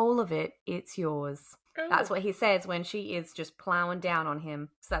it, all of it, it's yours. That's Oh, what he says when she is just plowing down on him.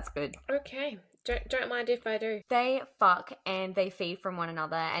 So that's good. okay. Don't mind if I do. They fuck and they feed from one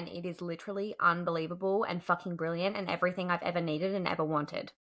another, and it is literally unbelievable and fucking brilliant and everything I've ever needed and ever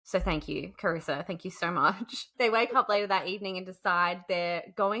wanted. So thank you, Carissa. Thank you so much. They wake up later that evening and decide they're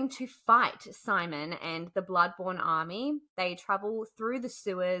going to fight Simon and the Bloodborne army. They travel through the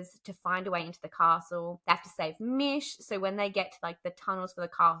sewers to find a way into the castle. They have to save Mish, so when they get to like the tunnels for the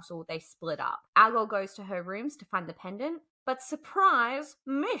castle, they split up. Algol goes to her rooms to find the pendant. But surprise,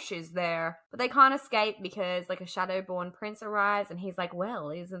 Mish is there. But they can't escape because like a Shadowborn prince arrives and he's like,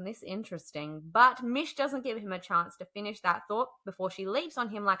 well, isn't this interesting? But Mish doesn't give him a chance to finish that thought before she leaps on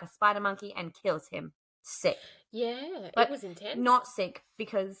him like a spider monkey and kills him. Sick. Yeah, But it was intense. not sick,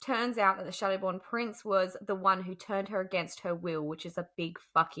 because turns out that the Shadowborn prince was the one who turned her against her will, which is a big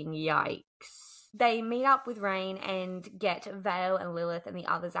fucking yikes. They meet up with Raihn and get Vale and Lilith and the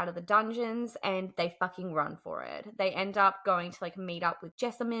others out of the dungeons, and they fucking run for it. They end up going to like meet up with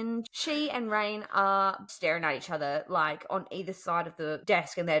Jessamine. She and Raihn are staring at each other like on either side of the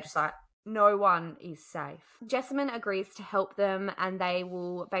desk, and they're just like, no one is safe. Jessamine agrees to help them, and they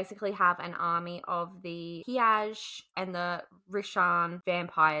will basically have an army of the Hiaj and the Rishan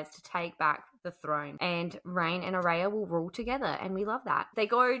vampires to take back the throne. And Raihn and Araya will rule together, and we love that. They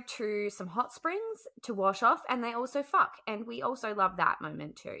go to some hot springs to wash off, and they also fuck, and we also love that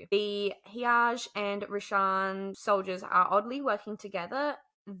moment too. The Hiaj and Rishan soldiers are oddly working together.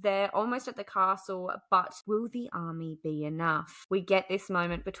 They're almost at the castle, but will the army be enough? We get this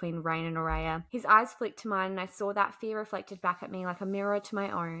moment between Raihn and Araya. His eyes flicked to mine, and I saw that fear reflected back at me like a mirror to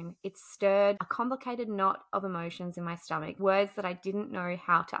my own. It stirred a complicated knot of emotions in my stomach, words that I didn't know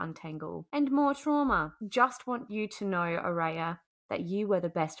how to untangle. And more trauma. Just want you to know, Araya, that you were the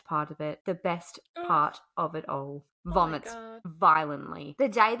best part of it. The best part of it all. Vomits violently. The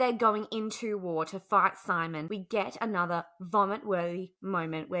day they're going into war to fight Simon, we get another vomit-worthy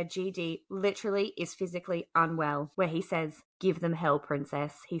moment where GD literally is physically unwell, where he says, "Give them hell,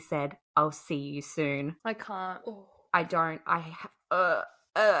 princess." He said, "I'll see you soon." I can't.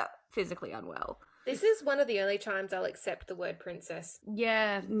 Physically unwell. This is one of the only times I'll accept the word princess.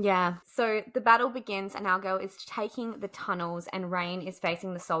 Yeah. So the battle begins, and our girl is taking the tunnels, and Raihn is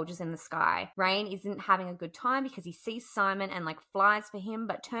facing the soldiers in the sky. Raihn isn't having a good time because he sees Simon and like flies for him,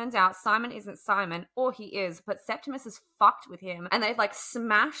 but turns out Simon isn't Simon, or he is, but Septimus is fucked with him, and they've like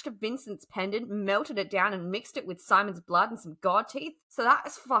smashed Vincent's pendant, melted it down, and mixed it with Simon's blood and some god teeth. So that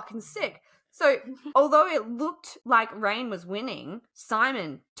is fucking sick. So, although it looked like Raihn was winning,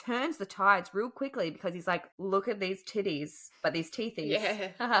 Simon turns the tides real quickly because he's like, look at these titties, but these teethies.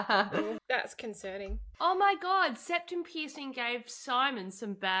 Yeah. That's concerning. Oh my god, septum piercing gave Simon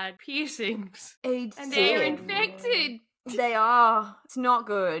some bad piercings. And they're infected. They are. It's not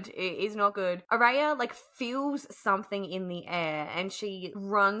good. It is not good. Araya like feels something in the air, and she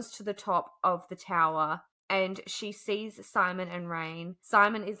runs to the top of the tower. And she sees Simon and Raihn.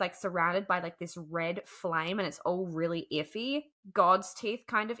 Simon is like surrounded by like this red flame, and it's all really iffy. God's teeth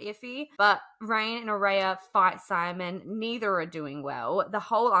kind of iffy. But Raihn and Araya fight Simon. Neither are doing well. The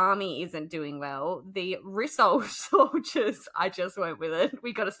whole army isn't doing well. The Rissol soldiers, I just went with it.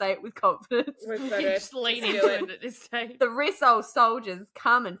 We got to say it with confidence. Just lean into it at this stage. The Rissol soldiers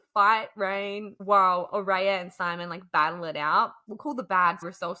come and fight Raihn while Araya and Simon like battle it out. We'll call the bad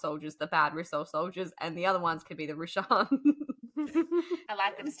Rissol soldiers the bad Rissol soldiers, and the other ones could be the Rishan. I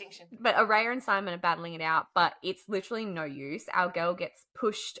like the distinction. But Araya and Simon are battling it out, but it's literally no use. Our girl gets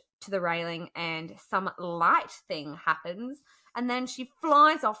pushed to the railing and some light thing happens, and then she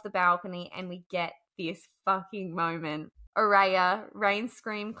flies off the balcony, and we get this fucking moment. Araya, Raihn's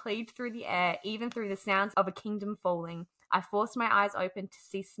scream cleaved through the air, even through the sounds of a kingdom falling. I forced my eyes open to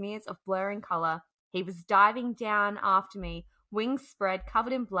see smears of blurring colour. He was diving down after me, wings spread,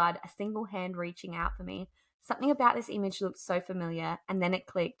 covered in blood, a single hand reaching out for me. Something about this image looked so familiar, and then it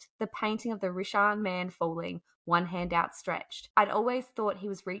clicked. The painting of the Rishan man falling, one hand outstretched. I'd always thought he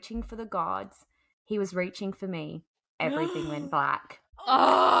was reaching for the gods. He was reaching for me. Everything went black.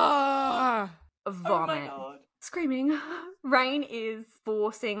 Vomit. Oh my God. Screaming. Raihn is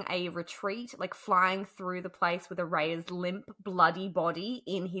forcing a retreat, like flying through the place with Araya's limp, bloody body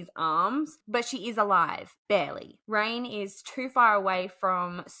in his arms, but she is alive, barely. Raihn is too far away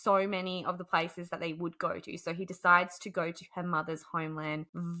from so many of the places that they would go to, so he decides to go to her mother's homeland,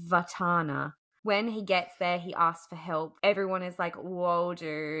 Vatana. When he gets there, he asks for help. Everyone is like, whoa,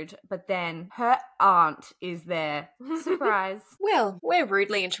 dude. But then her aunt is there. Surprise. Well, we're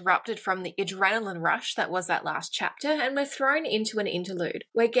rudely interrupted from the adrenaline rush that was that last chapter, and we're thrown into an interlude.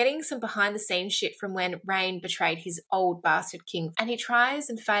 We're getting some behind-the-scenes shit from when Raihn betrayed his old bastard king, and he tries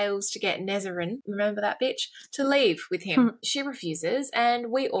and fails to get Nezarin, remember that bitch, to leave with him. She refuses,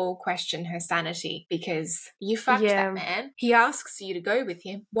 and we all question her sanity, because you fucked that man. He asks you to go with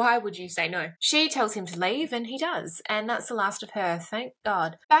him. Why would you say no? She tells him to leave, and he does. And that's the last of her, thank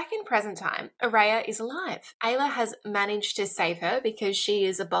God. Back in present time, Araya is alive. Ayla has managed to save her because she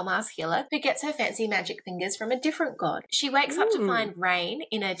is a bomb-ass healer who gets her fancy magic fingers from a different god. She wakes up to find Raihn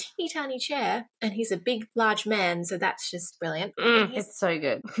in a teeny-tiny chair, and he's a big, large man, so that's just brilliant. It's so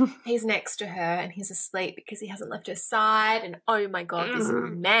good. He's next to her, and he's asleep because he hasn't left her side, and oh my God, this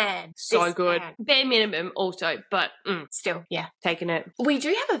man. So this good. man. Bare minimum also, but Still, yeah. taking it. We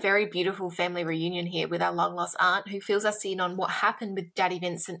do have a very beautiful family reunion here with our long-lost aunt who fills us in on what happened with Daddy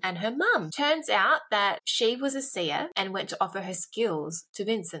Vincent and her mum. Turns out that she was a seer and went to offer her skills to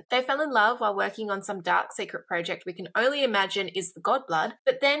Vincent. They fell in love while working on some dark secret project we can only imagine is the god blood,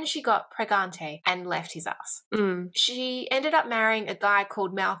 but then she got pregante and left his ass. She ended up marrying a guy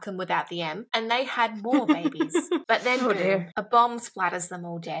called Malcolm without the M, and they had more babies. But then boom, a bomb splatters them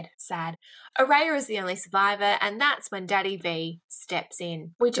all dead. Sad. Araya is the only survivor, and that's when Daddy V steps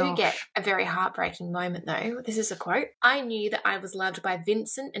in. We do get a very heartbreaking moment, though. This is a quote. "I knew that I was loved by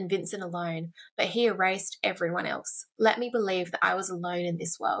Vincent and Vincent alone, but he erased everyone else. Let me believe that I was alone in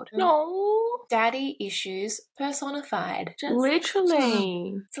this world." No. Daddy issues personified.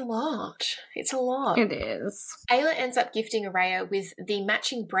 Literally. It's a lot. It's a lot. It is. Ayla ends up gifting Araya with the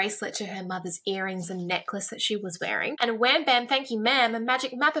matching bracelet to her mother's earrings and necklace that she was wearing. And wham bam, thank you ma'am, a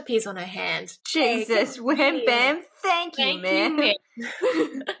magic map appears on her hand. Jesus, wham bam, thank you, man.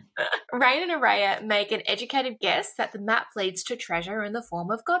 Raihn and Araya make an educated guess that the map leads to treasure in the form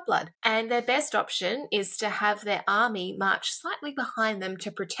of godblood, and their best option is to have their army march slightly behind them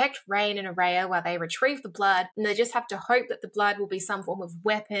to protect Raihn and Araya while they retrieve the blood, and they just have to hope that the blood will be some form of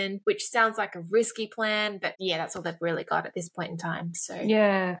weapon, which sounds like a risky plan, but yeah, that's all they've really got at this point in time, so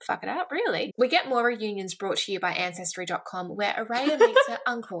yeah, fuck it up, really. We get more reunions brought to you by Ancestry.com where Araya meets her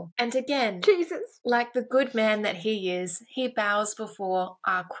uncle, and again, Jesus, like the good man that he is, he bows before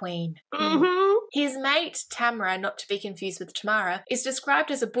our queen. His mate, Tamara, not to be confused with Tamara, is described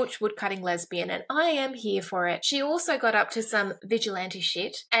as a butch woodcutting lesbian, and I am here for it. She also got up to some vigilante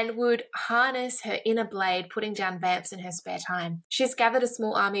shit and would harness her inner blade, putting down vamps in her spare time. She's gathered a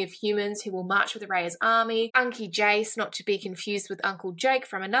small army of humans who will march with Araya's army. Unky Jace, not to be confused with Uncle Jake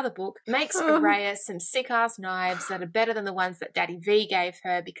from another book, makes Araya some sick-ass knives that are better than the ones that Daddy V gave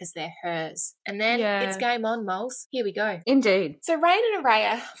her because they're hers. And then it's game on, moles. Here we go. Indeed. So Raihn and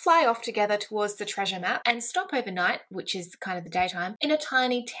Araya fly off together towards the treasure map and stop overnight, which is kind of the daytime, in a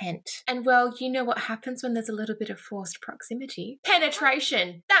tiny tent. And well, you know what happens when there's a little bit of forced proximity.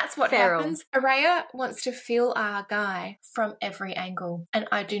 Penetration! That's what happens. Araya wants to feel our guy from every angle, and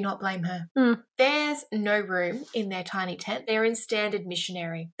I do not blame her. There's no room in their tiny tent. They're in standard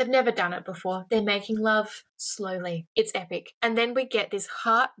missionary. They've never done it before. They're making love slowly. It's epic. And then we get this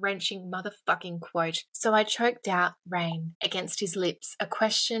heart-wrenching motherfucking quote. "So I choked out Raihn against his lips, a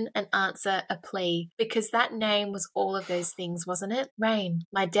question, an answer, a plea, because that name was all of those things, wasn't it? Raihn,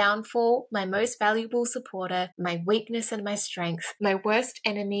 my downfall, my most valuable supporter, my weakness and my strength, my worst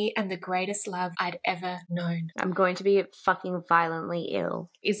enemy and the greatest love I'd ever known." I'm going to be fucking violently ill.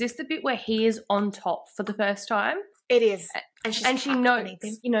 Is this the bit where he is on top for the first time? It is. And she knows,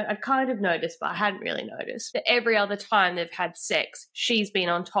 I kind of noticed, but I hadn't really noticed, that every other time they've had sex, she's been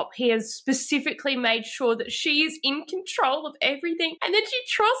on top. He has specifically made sure that she is in control of everything, and then she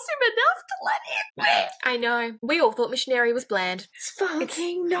trusts him enough to let him. I know. We all thought missionary was bland. It's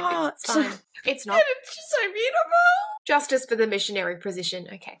fucking not. It's fine. It's not. And it's just so beautiful. Justice for the missionary position.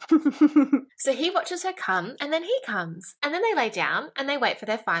 Okay. So he watches her come, and then he comes. And then they lay down, and they wait for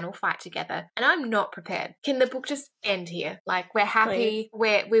their final fight together. And I'm not prepared. Can the book just end here? Like, we're happy,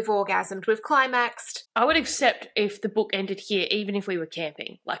 we've orgasmed, we've climaxed. I would accept if the book ended here, even if we were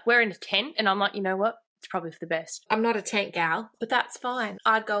camping. Like, we're in a tent, and I'm like, you know what? It's probably for the best. I'm not a tent gal, but that's fine.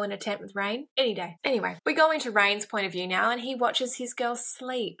 I'd go in a tent with Raihn any day. Anyway, we go into Rain's point of view now, and he watches his girl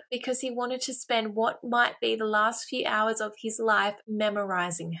sleep because he wanted to spend what might be the last few hours of his life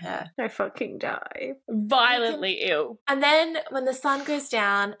memorizing her. I fucking die. Violently ill. And then when the sun goes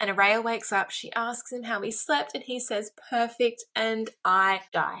down and Araya wakes up, she asks him how he slept, and he says, "Perfect," and I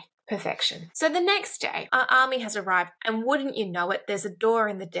die. Perfection. So the next day, our army has arrived, and wouldn't you know it, there's a door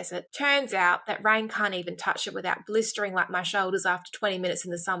in the desert. Turns out that Raihn can't even touch it without blistering like my shoulders after 20 minutes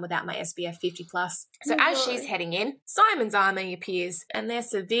in the sun without my SPF 50+. So as she's heading in, Simon's army appears, and they're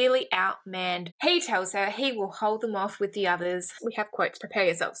severely outmanned. He tells her he will hold them off with the others. We have quotes, prepare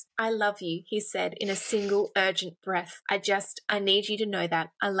yourselves. "I love you," he said in a single urgent breath. I need you to know that.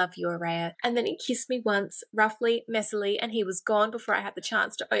 I love you, Araya." And then he kissed me once, roughly, messily, and he was gone before I had the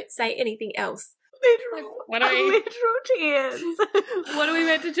chance to say anything else. Literal tears. What are we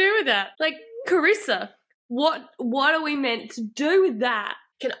meant to do with that? Like, Carissa, what are we meant to do with that?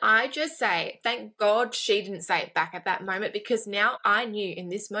 Can I just say, thank God she didn't say it back at that moment, because now I knew in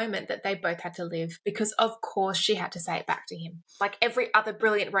this moment that they both had to live, because of course she had to say it back to him, like every other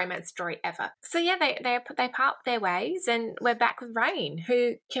brilliant romance story ever. So yeah, they part their ways, and we're back with Raihn,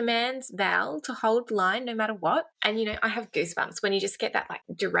 who commands Val to hold the line no matter what. And you know, I have goosebumps when you just get that like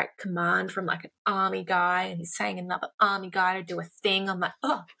direct command from like an army guy, and he's saying another army guy to do a thing. I'm like,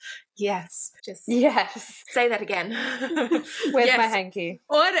 oh yes, just Yes. say that again. Where's Yes. my hanky?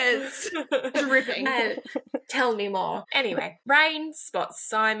 Orders. Dripping. Tell me more. Anyway, Raihn spots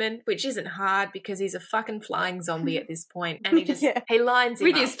Simon, which isn't hard because he's a fucking flying zombie at this point, and he just he lines him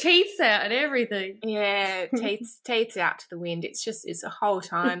With up. his teeth out and everything. Yeah, teeth out to the wind. It's a whole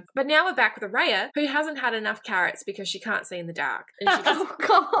time. But now we're back with Araya, who hasn't had enough carrots because she can't see in the dark, and she just Oh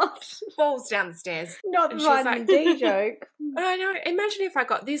God! falls down the stairs. Not And the she's like- vitamin D joke. I know. Imagine if I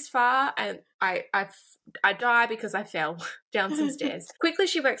got this far and I die because I fell down some stairs. Quickly,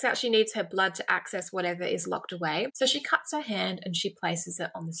 she works out she needs her blood to access whatever is locked away. So she cuts her hand and she places it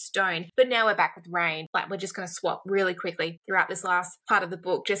on the stone. But now we're back with Raihn. Like, we're just going to swap really quickly throughout this last part of the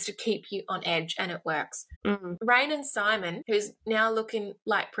book just to keep you on edge, and it works. Mm. Raihn and Simon, who's now looking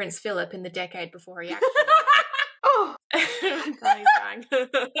like Prince Phillip in the decade before he actually Oh, I'm crying.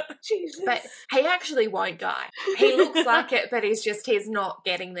 Jesus. But he actually won't die. He looks like it, but he's not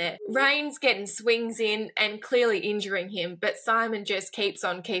getting there. Raihn's getting swings in and clearly injuring him, but Simon just keeps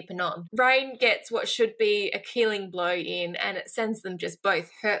on keeping on. Raihn gets what should be a killing blow in, and it sends them just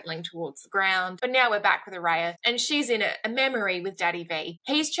both hurtling towards the ground. But now we're back with Araya, and she's in a memory with Daddy V.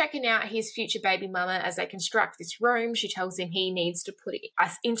 He's checking out his future baby mama as they construct this room. She tells him he needs to put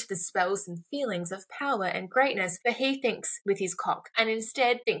us into the spells and feelings of power and greatness, but he thinks with his cock and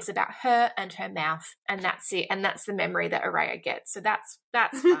instead thinks about her and her mouth, and that's it. And that's the memory that Araya gets. So that's fun.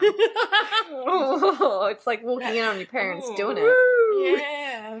 Oh, it's like walking in on your parents doing it.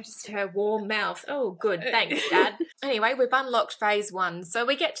 Yeah, just her warm mouth. Oh, good. Thanks, Dad. Anyway, we've unlocked phase 1, so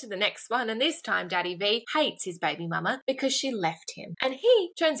we get to the next one, and this time Daddy V hates his baby mama because she left him, and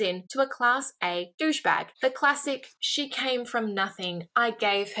he turns into a Class A douchebag. The classic, she came from nothing, I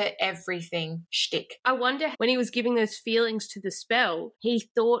gave her everything shtick. I wonder when he was giving those feelings to the spell, he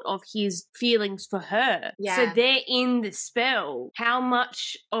thought of his feelings for her. Yeah. So they're in the spell. How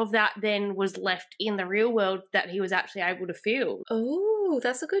much of that then was left in the real world that he was actually able to feel? Oh,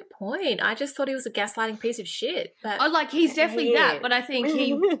 that's a good point. I just thought he was a gaslighting piece of shit. But Oh, like he's definitely Yeah. that, but I think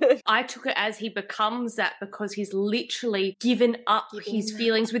I took it as he becomes that because he's literally given up his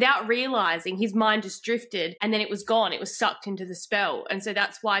feelings without realizing. His mind just drifted and then it was gone. It was sucked into the spell. And so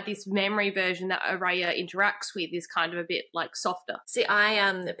that's why this memory version that Araya interacts with is kind of a bit like softer. see, I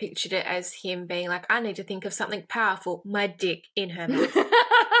pictured it as him being like, I need to think of something powerful. My dick in her mouth.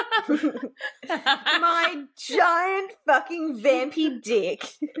 My giant fucking vampy dick.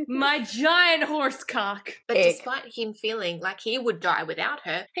 My giant horse cock. But Ick. despite him feeling like he would die without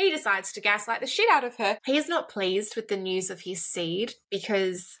her, he decides to gaslight the shit out of her. He is not pleased with the news of his seed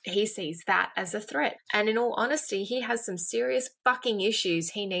because he sees that as a threat. And in all honesty, he has some serious fucking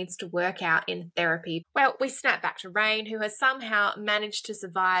issues he needs to work out in therapy. Well, we snap back to Raihn, who has somehow managed to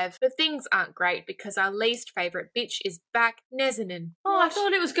survive, but things aren't great because our least favourite bitch is back, Nezinin. Oh, I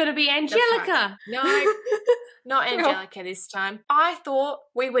thought it was going to be Angelica. No, not Angelica this time. I thought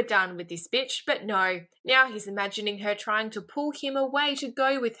we were done with this bitch, but no. Now he's imagining her trying to pull him away to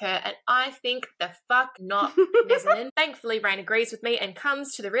go with her, and I think the fuck not, Nezinin. Thankfully, Raihn agrees with me and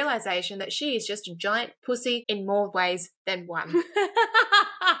comes to the realization that she is just a giant pussy in more ways than one.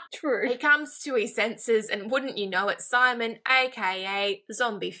 True. He comes to his senses, and wouldn't you know it, Simon, aka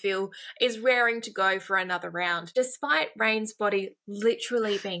Zombie Phil, is raring to go for another round. Despite Raihn's body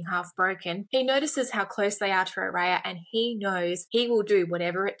literally being half broken, he notices how close they are to Araya, and he knows he will do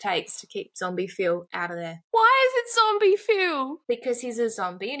whatever it takes to keep Zombie Phil out of there. Why is it Zombie Phil? Because he's a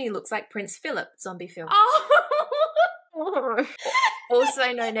zombie and he looks like Prince Phillip, Zombie Phil. Oh.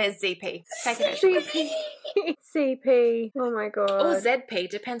 Also known as ZP. Take it as CP. CP. Oh my god. or ZP,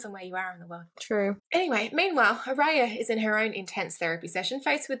 depends on where you are in the world. True. Anyway, meanwhile, Araya is in her own intense therapy session,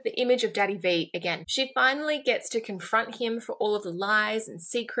 faced with the image of Daddy V again. She finally gets to confront him for all of the lies and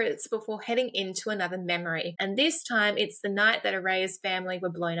secrets before heading into another memory. And this time, it's the night that Araya's family were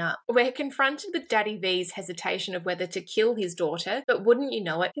blown up. We're confronted with Daddy V's hesitation of whether to kill his daughter, but wouldn't you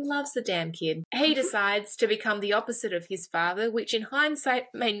know it, he loves the damn kid. He decides to become the opposite of his father, which in hindsight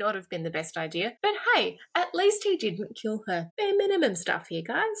may not have been the best idea, but hey, at least he didn't kill her. Bare minimum stuff here,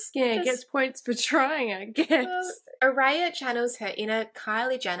 guys. Yeah, gets points for trying, I guess. Araya channels her inner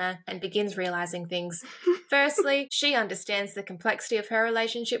Kylie Jenner and begins realizing things. Firstly, she understands the complexity of her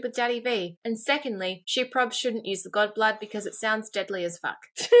relationship with Daddy V. And secondly, she probs shouldn't use the god blood because it sounds deadly as fuck.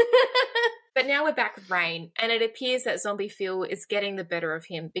 But now we're back with Raihn, and it appears that Zombie Phil is getting the better of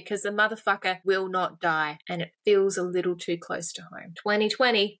him because the motherfucker will not die, and it feels a little too close to home.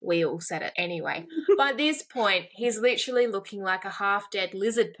 2020, we all said it anyway. By this point, he's literally looking like a half-dead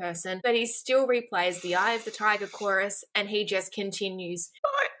lizard person, but he still replays the Eye of the Tiger chorus, and he just continues.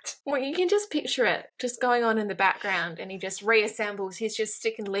 What? Well, you can just picture it just going on in the background, and he just reassembles. He's just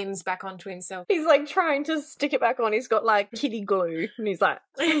sticking limbs back onto himself. He's like trying to stick it back on. He's got like kitty glue, and he's like...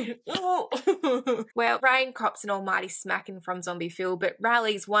 Well, Raihn cops an almighty smacking from Zombie Phil, but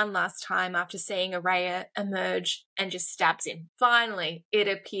rallies one last time after seeing Araya emerge and just stabs him. Finally, it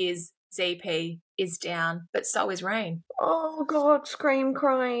appears ZP is down, but so is Raihn. Oh God, scream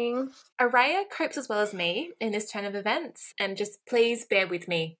crying. Araya copes as well as me in this turn of events, and just please bear with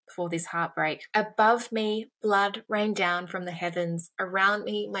me for this heartbreak. Above me, blood rained down from the heavens. Around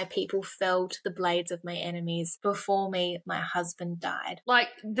me, my people fell to the blades of my enemies. Before me, my husband died. Like,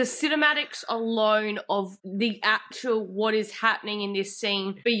 the cinematics alone of the actual what is happening in this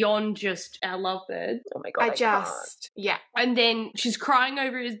scene beyond just our lovebird. Oh my God, Yeah. And then she's crying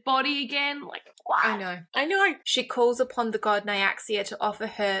over his body again. Like, I know. She calls upon the god Nyaxia to offer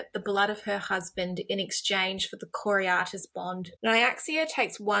her the blood of her husband in exchange for the Coriatus bond. Nyaxia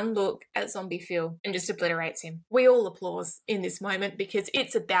takes one look at Zombie Phil and just obliterates him. We all applause in this moment because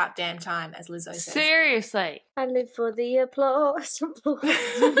it's about damn time, as Lizzo says. seriously. I live for the applause.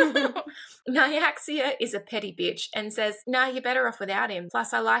 Nyaxia is a petty bitch and says, nah, you're better off without him.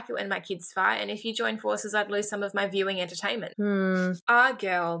 Plus, I like it when my kids fight, and if you join forces, I'd lose some of my viewing entertainment. Our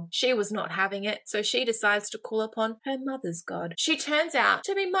girl, she was not having it, so she decides to call upon her mother's god. She turns out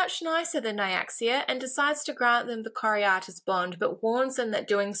to be much nicer than Nyaxia and decides to grant them the Coriatus bond, but warns them that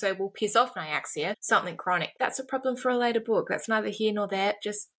doing so will piss off Nyaxia, something chronic. That's a problem for a later book. That's neither here nor there.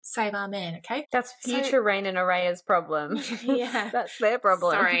 Just save our man, okay? That's future Raihn and Araya's problem. Yeah. That's their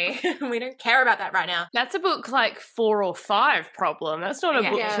problem. Sorry. We don't care about that right now. That's a book like 4 or 5 problem. That's not a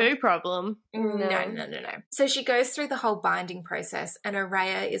book 2 problem. No. So she goes through the whole binding process, and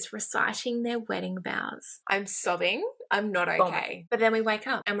Araya is reciting their wedding vows. I'm sobbing. I'm not okay. But then we wake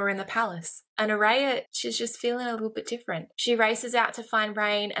up and we're in the palace. And Araya, she's just feeling a little bit different. She races out to find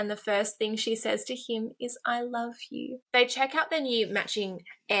Raihn, and the first thing she says to him is, I love you. They check out their new matching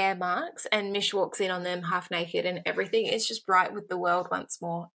air marks, and Mish walks in on them half naked, and everything is just bright with the world once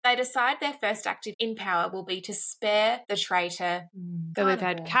more. They decide their first act in power will be to spare the traitor. So we've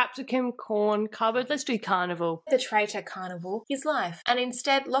had capsicum, corn, cupboard. Let's do carnival. The traitor Carnival his life, and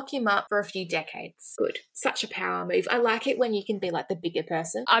instead lock him up for a few decades. Good. Such a power move. I like it when you can be like the bigger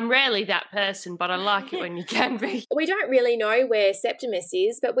person. I'm rarely that person, but I like it when you can be. We don't really know where Septimus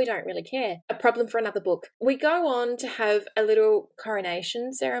is, but we don't really care. A problem for another book. We go on to have a little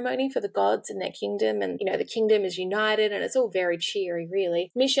coronation ceremony for the gods in their kingdom, and, the kingdom is united, and it's all very cheery,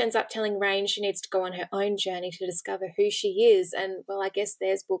 really. Mish ends up telling Raihn she needs to go on her own journey to discover who she is, and, well, I guess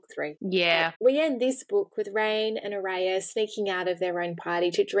there's book 3. Yeah. We end this book with Raihn and Araya sneaking out of their own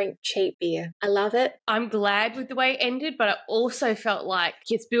party to drink cheap beer. I love it. I'm glad with the way it ended, but I also felt like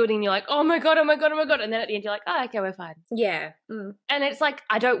it's building, you're like, oh my God. And then at the end, you're like, oh, okay, we're fine. Yeah. And it's like,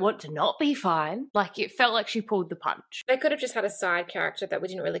 I don't want to not be fine. Like, it felt like she pulled the punch. They could have just had a side character that we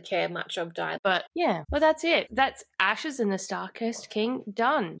didn't really care much of die. But yeah, well, that's it. That's Ashes and the Starcursed King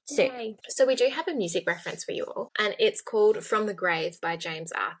done. Sick. Yay. So we do have a music reference for you all, and it's called From the Grave by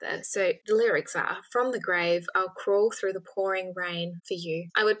James Arthur. So the lyrics are, from the grave, I'll crawl through the pouring rain for you.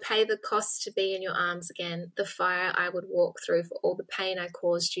 I would pay the cost to be in your arms again. The fire I would walk through for all the pain I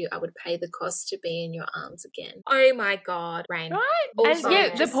caused you. I would pay the cost to be in your arms again. Oh my God, Raihn. Right? Also,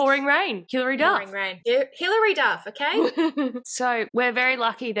 And the pouring rain. Hilary Duff. Pouring rain. Hilary Duff, okay? So we're very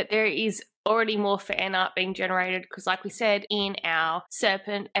lucky that there is already more fan art being generated because, like we said in our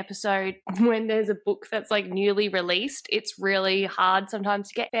Serpent episode, when there's a book that's like newly released, it's really hard sometimes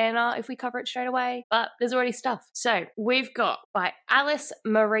to get fan art if we cover it straight away, but there's already stuff. So we've got by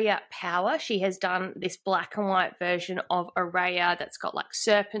Alicemariapower. She has done this black and white version of Araya that's got like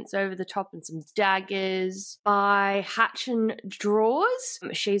serpents over the top and some daggers. By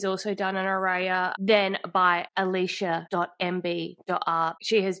Hachandraws, she's also done an Araya. Then by Alicia.mb.art,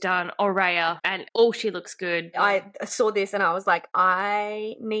 she has done Araya Aurelia, and she looks good. I saw this and I was like,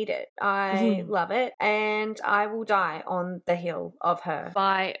 I need it. I love it. And I will die on the hill of her.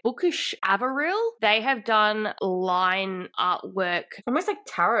 By Bookishaveril. They have done line artwork. Almost like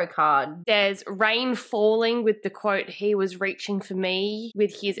tarot card. There's Raihn falling with the quote, "He was reaching for me,"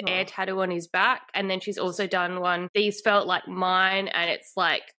 with his air tattoo on his back. And then she's also done one, "These felt like mine," and it's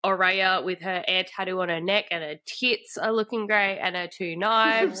like Aurelia with her air tattoo on her neck, and her tits are looking great, and her 2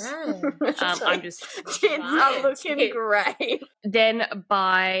 knives. I'm just Tits are looking great. Then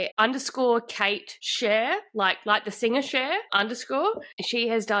by _Kate Cher, like the singer Cher _, she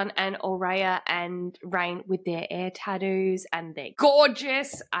has done an Aurelia and Raihn with their air tattoos, and they're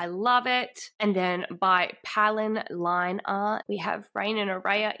gorgeous. I love it. And then by Palinlineart, we have Raihn and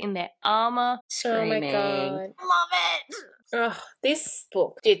Aurelia in their armor. Oh my Screaming. God. Love it. Oh, this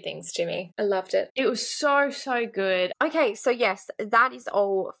book did things to me. I loved it. It was so good. Okay, so yes, that is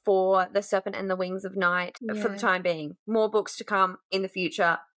all for The Serpent and the Wings of Night for the time being. More books to come in the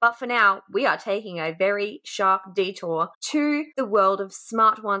future. But for now, we are taking a very sharp detour to the world of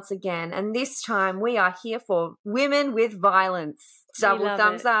smart once again. And this time we are here for Women with Violence. Double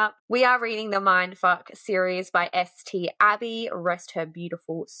thumbs up. We are reading the Mindfuck series by St. Abby. Rest her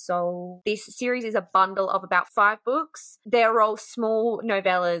beautiful soul. This series is a bundle of about 5 books. They're all small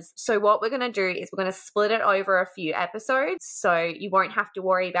novellas. So what we're going to do is we're going to split it over a few episodes. So you won't have to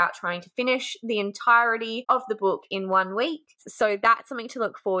worry about trying to finish the entirety of the book in 1 week. So that's something to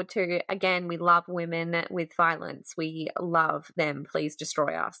look forward to. Again, we love women with violence. We love them. Please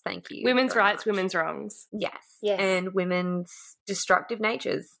destroy us. Thank you. Women's rights, much. women's wrongs. Yes. Yes. And women's destructive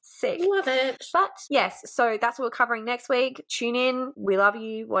natures. Sick. Love it. But yes, so that's what we're covering next week. Tune in. We love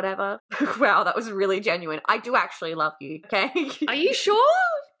you, whatever. Wow, that was really genuine. I do actually love you, okay? Are you sure?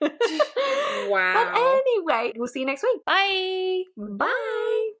 Wow. But anyway, we'll see you next week. Bye.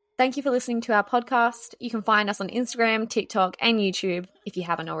 Bye. Thank you for listening to our podcast. You can find us on Instagram, TikTok, and YouTube, if you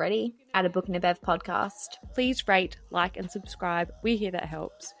haven't already, at A Book and a Bev podcast. Please rate, like, and subscribe. We hear that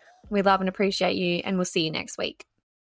helps. We love and appreciate you, and we'll see you next week.